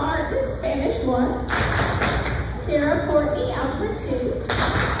 Kristen Martin, Spanish 1. Kara Courtney, Algebra 2.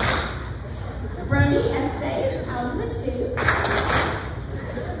 Brody Estee, Algebra 2.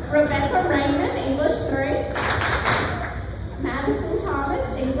 Rebecca Raymond, English 3. Madison Thomas,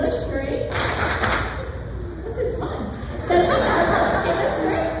 English 3. This is fun. Sophie Douglas,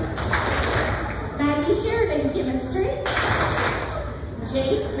 Chemistry. Maggie Sheridan, Chemistry.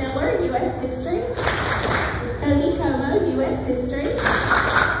 Jace Miller, U.S. History. Cody Como, U.S. History.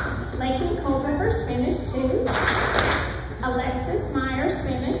 Lakin Culpepper, Spanish 2. Alexis Meyer,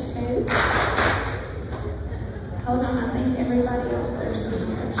 Spanish 2. Hold on, I think everybody else are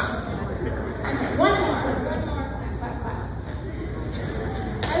seniors. Okay, one more. Clap, clap.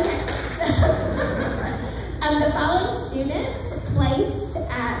 Okay, so the following students placed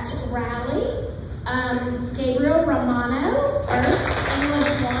at Rally. Gabriel Romano, first,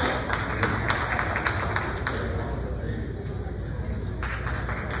 English 1.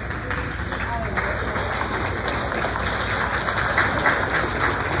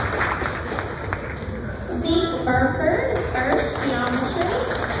 Zeke Burford, first, Geometry.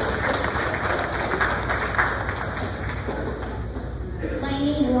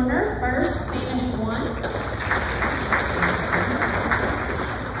 Lainey Warner, first, Spanish 1.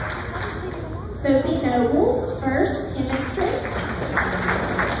 Sophie Nobles, first, Chemistry.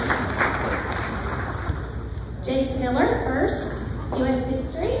 Jace Miller, first, U.S.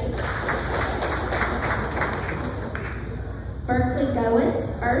 History. Berkeley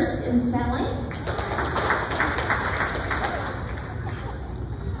Goins, first in Spelling.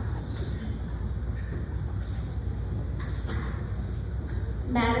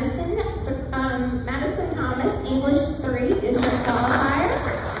 Madison Thomas, English 3, District Qualifier.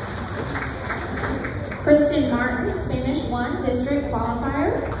 Kristen Martin, Spanish 1, District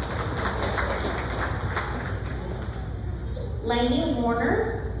Qualifier. Lainey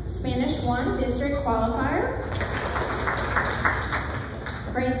Warner, Spanish 1, District Qualifier.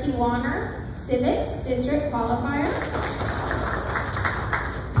 Gracie Warner, Civics, District Qualifier.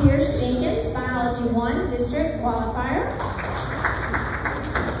 Pierce Jenkins, Biology. Biology 1, District Qualifier.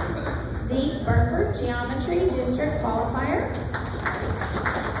 Zeke Burford, Geometry, District Qualifier.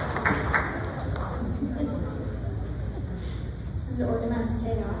 This is organized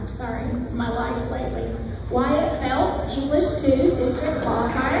chaos, sorry, it's my life lately. Wyatt Phelps, English 2, District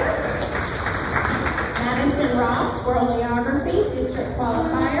Qualifier. Madison Ross, World Geography, District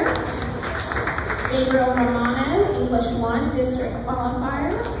Qualifier. Gabriel Romano, English 1, District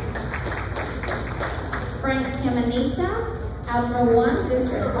Qualifier. Frank Caminita, Algebra 1,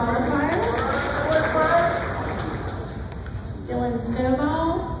 District Qualifier. Dylan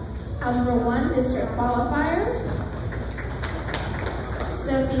Stovall, Algebra 1, District Qualifier.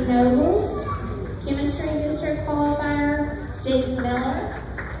 Sophie Nobles, Chemistry District Qualifier. Jace Miller,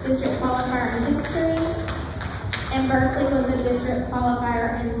 District Qualifier in History. And Berkeley was a District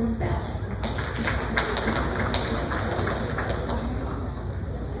Qualifier in Spelling.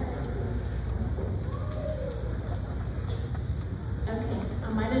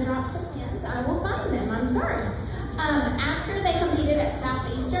 I will find them, I'm sorry. After they competed at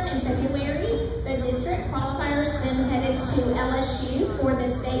Southeastern in February, the district qualifiers then headed to LSU for the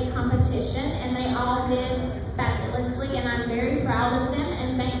state competition, and they all did fabulously, and I'm very proud of them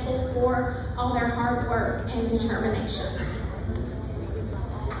and thankful for all their hard work and determination.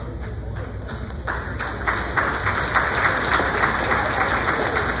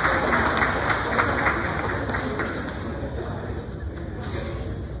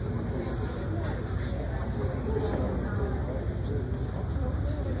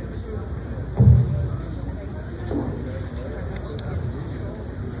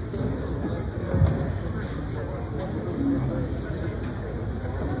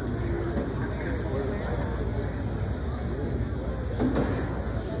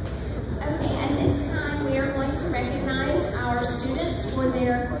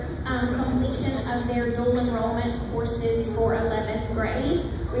 Completion of their dual enrollment courses for 11th grade.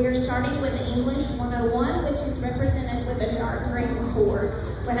 We are starting with English 101, which is represented with a dark green cord.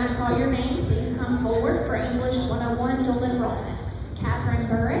 When I call your name, please come forward for English 101 dual enrollment. Catherine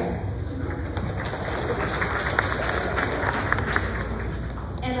Burris,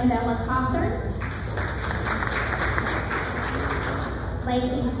 Annabella Cawthorn,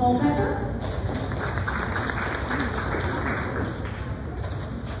 Lakin Culpepper,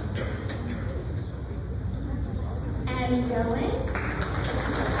 Goins,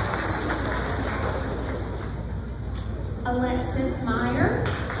 Alexis Meyer,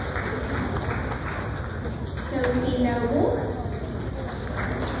 Sophie Nobles,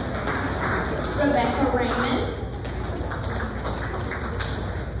 Rebecca Raymond,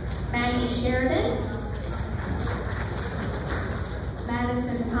 Maggie Sheridan,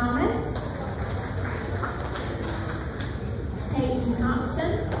 Madison Thomas, Peyton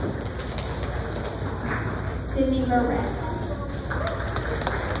Thompson, Sydney Barrett.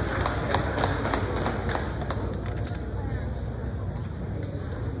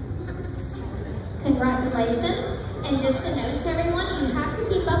 Congratulations. And just a note to everyone, you have to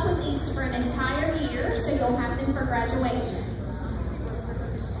keep up with these for an entire year, so you'll have them for graduation.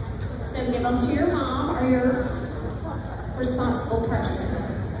 So give them to your mom or your responsible person.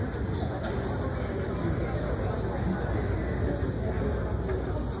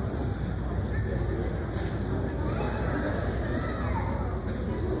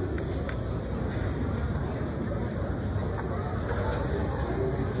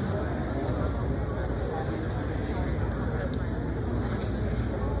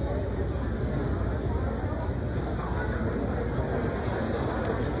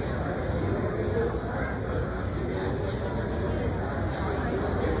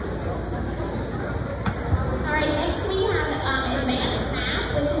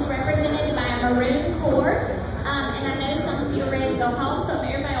 Maroon 4, and I know some of you are ready to go home, so if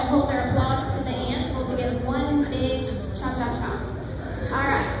everybody will hold their applause to the end, we'll give one big cha-cha-cha. All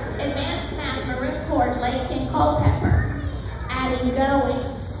right, Advanced Math, Maroon 4, Lakin Culpepper, Addie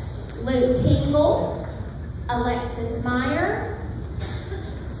Goings, Luke Hingle, Alexis Meyer,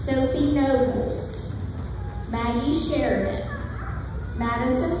 Sophie Nobles, Maggie Sheridan,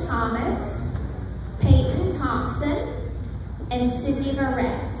 Madison Thomas, Peyton Thompson, and Sydney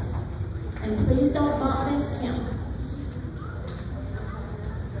Barrett. And please don't bump Miss Kim.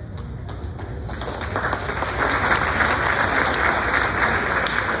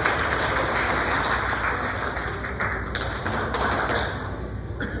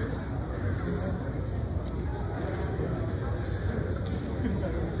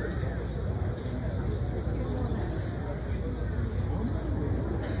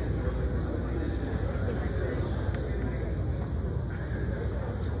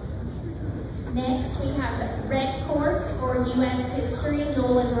 Next, we have the red cords for U.S. History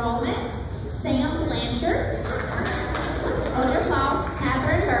dual enrollment. Sam Blanchard. Hold your applause.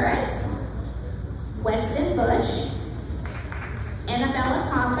 Catherine Burris. Weston Bush. Annabella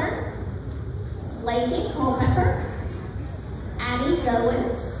Cawthorn. Lakin Culpepper. Addie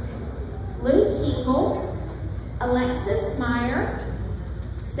Goins. Luke Hingle. Alexis Meyer.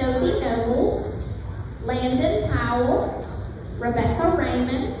 Sophie Nobles. Landon Powell. Rebecca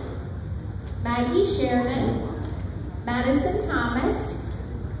Raymond. Maggie Sheridan. Madison Thomas.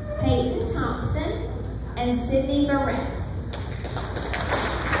 Peyton Thompson. And Sydney Barrett.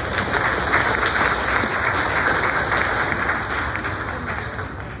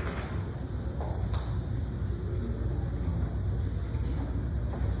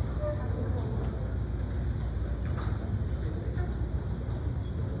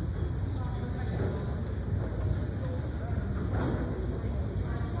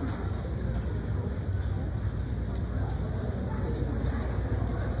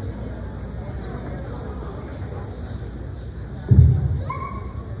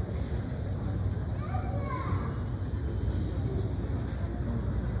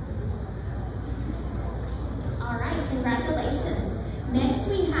 Congratulations. Next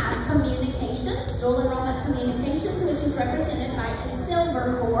we have communications, dual enrollment communications, which is represented by a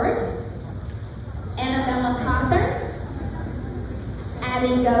silver cord. Annabella Cawthorn,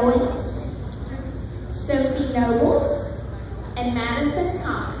 Addie Goins, Sophie Nobles, and Madison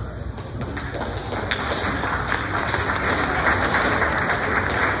Thomas.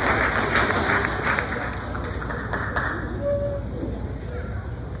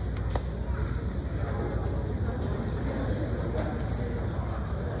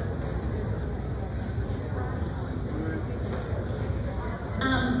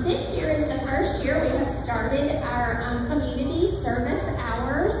 This year is the first year we have started our community service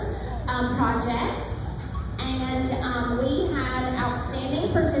hours project, and we had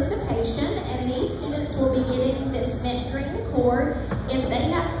outstanding participation, and these students will be getting this mint green cord if they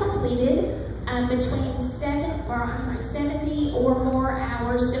have completed between 70 or more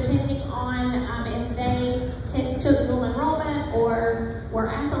hours, depending on if they took dual enrollment or were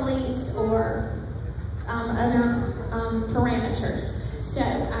athletes or other parameters. So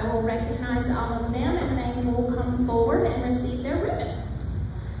I will recognize all of them, and they will come forward and receive their ribbon.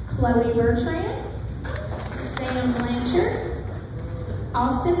 Chloe Bertrand, Sam Blanchard,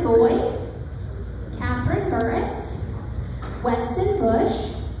 Austin Boyd, Catherine Burris, Weston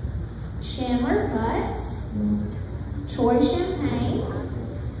Bush, Chandler Butts, Troy Champagne,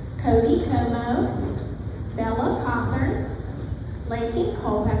 Cody Como, Bella Cawthorn, Lakin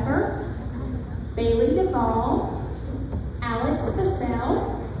Culpepper, Bailey Duvall, Alex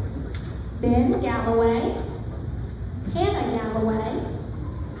Basell, Ben Galloway, Hannah Galloway,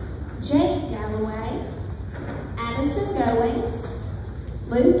 Jake Galloway, Addison Goins,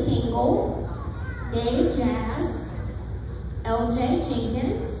 Luke Hingle, Dave Jazz, LJ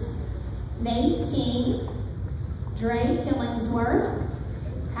Jenkins, Nate King, Dre Killingsworth,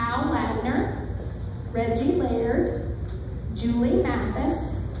 Hal Ladner, Reggie Laird, Julie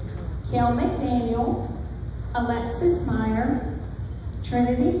Mathis, Kel McDaniel, Alexis Meyer,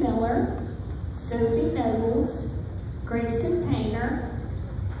 Trinity Miller, Sophie Nobles, Grayson Painter,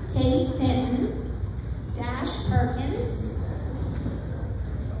 Kate Fenton, Dash Perkins,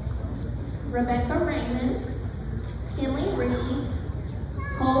 Rebecca Raymond, Kelly Reed,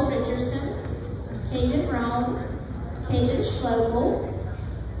 Cole Richardson, Caden Rome, Caden Schloegel,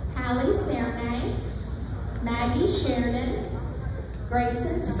 Hallie Cernay, Maggie Sheridan,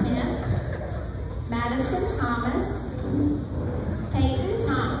 Grayson Smith, Madison Thomas, Peyton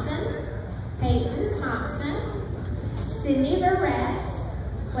Thompson, Sydney Barrett,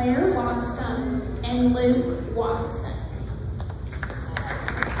 Claire Wascom, and Luke Watson.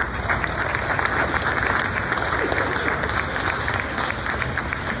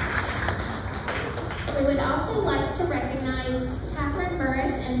 We would also like to recognize Catherine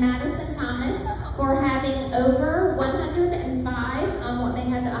Burris and Madison Thomas for having over 105, they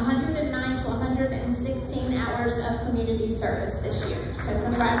had 109 to 116 hours of community service this year. So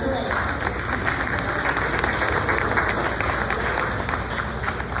congratulations.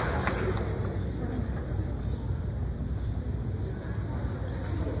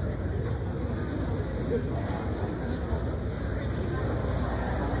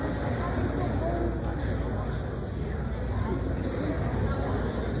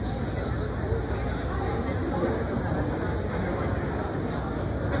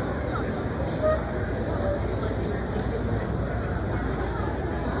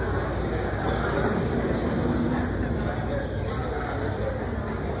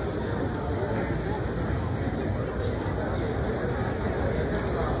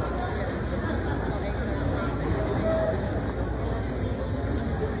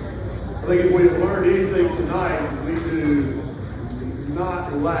 think if we have learned anything tonight, we do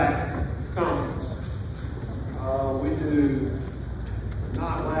not lack confidence. We do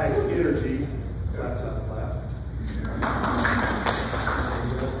not lack energy. Clap, clap, clap.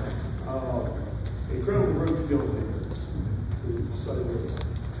 Incredible group of young people to say this.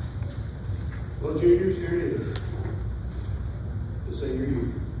 Well, juniors, here it is. The senior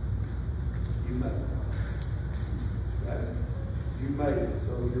year. You made it. Okay? You made it.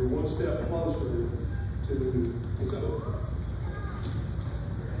 So you're one step closer to it's over.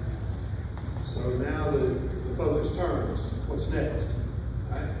 So now the focus turns. What's next?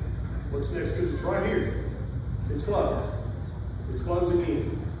 Right? What's next? Because it's right here. It's closed. It's closing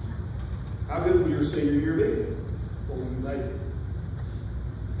in. How good will your senior year be? Well, when you make it.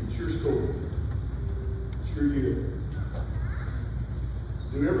 It's your school. It's your year.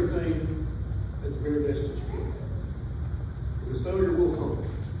 Do everything at the very best that you can. Because failure will come.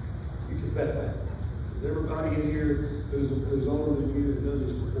 You can bet that. Because everybody in here who's older than you and done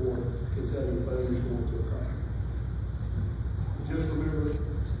this before can tell you failure is going to occur. Just remember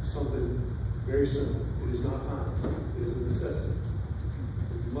something very simple. It is not fine. It is a necessity.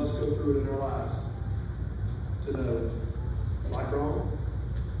 We must go through it in our lives to know right, wrong,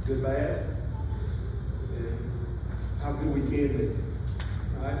 good, bad, and how good we can be.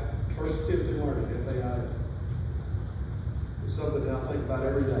 Right? First attempt in learning, FAI. It's something that I think about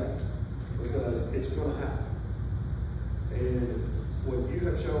every day because it's going to happen. And what you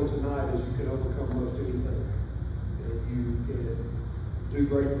have shown tonight is you can overcome most anything. And you can do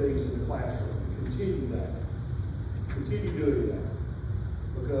great things in the classroom. Continue that. Continue doing that.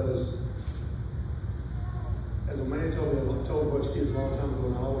 Because as a man told me, I told a bunch of kids a long time ago,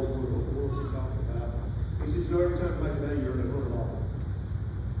 and I always wondered what the world's he talking about. He said, you know, every time you make a day, you're earning $100.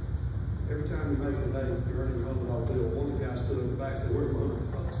 Every time you make a day, you're earning a $100 bill. One of the guys stood in the back and said, where's my $100?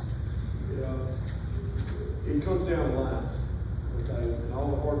 You know, it comes down the line. Okay? And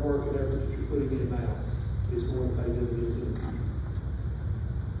all the hard work and effort that you're putting in now is going to pay dividends in the future.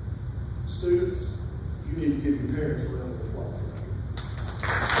 Students, you need to give your parents a round of applause.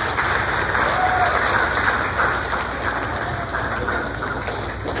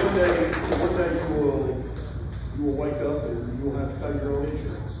 One day you will wake up and you will have to pay your own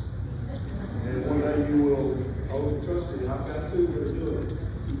insurance. And one day you will, oh, trust me, I've got two that are doing it.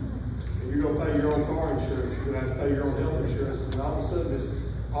 And you're going to pay your own car insurance. You're going to have to pay your own health insurance. And all of a sudden, this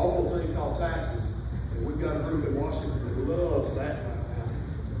awful thing called taxes. And we've got a group in Washington that loves that right now.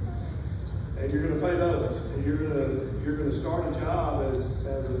 And you're going to pay those. And you're going to start a job as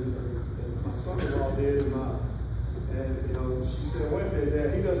my son-in-law did. And you know, she said, wait a minute,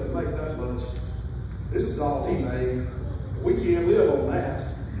 Dad, he doesn't make that much. This is all he made. We can't live on that.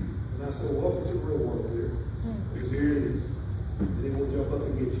 And I said, welcome to the real world, dear. Because here it is. And it will jump up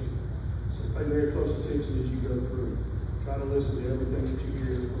and get you. So pay very close attention as you go through. Try to listen to everything that you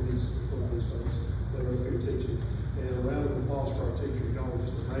hear from these folks that are up here teaching. And a round of applause for our teacher. Y'all are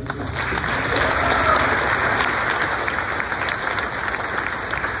just amazing.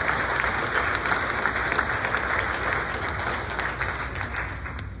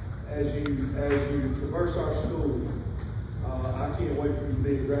 As you traverse our school, I can't wait for you to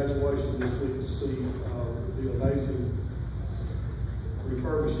be at graduation this week to see the amazing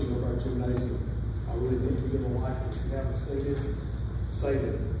refurbishing of our gymnasium. I really think you're going to like it. If you haven't seen it, save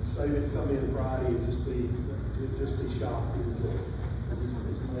it. Save it, come in Friday and just be shocked and enjoy it.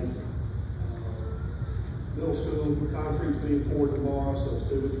 It's amazing. Middle school, concrete's being poured tomorrow, so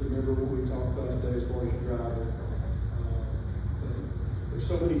students remember what we talked about today as far as your driving. There's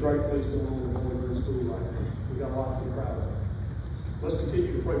so many great things going on in Boyd School right now. We've got a lot to be proud of. Let's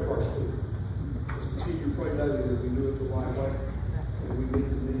continue to pray for our school. Let's continue to pray daily that we do it the right way and we meet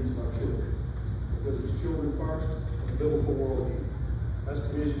the needs of our children. Because it's children first and a biblical worldview. That's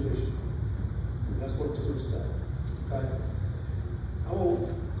the vision mission. And that's what it's going to stay. Okay? I will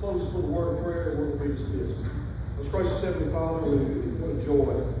close this with a word of prayer and we're going to be dismissed. Most gracious Heavenly Father, what a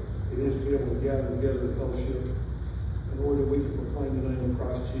joy it is to be able to gather together in fellowship. Lord, that we can proclaim the name of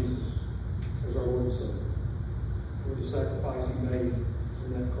Christ Jesus as our Lord and Savior. Lord, the sacrifice He made on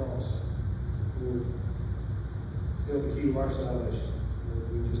that cross, Lord, held the key to our salvation.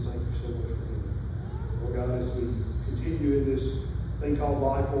 Lord, we just thank you so much for Him. Lord God, as we continue in this thing called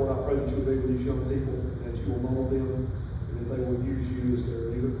life, Lord, I pray that you'll be with these young people, that you will mold them, and that they will use you as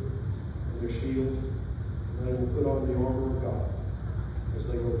their leader and their shield, and they will put on the armor of God as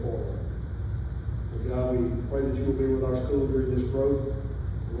they go forward. God, we pray that you will be with our school during this growth.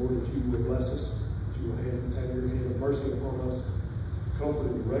 Lord, that you will bless us, that you will have your hand of mercy upon us, comfort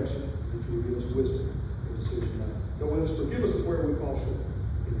and direction, that you will give us wisdom and decision making. Go with us, forgive us of where we fall short.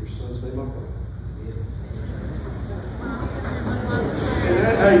 In your Son's name I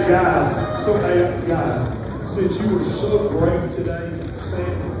guys, since you were so great today,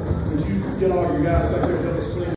 Sam, would you get all your guys back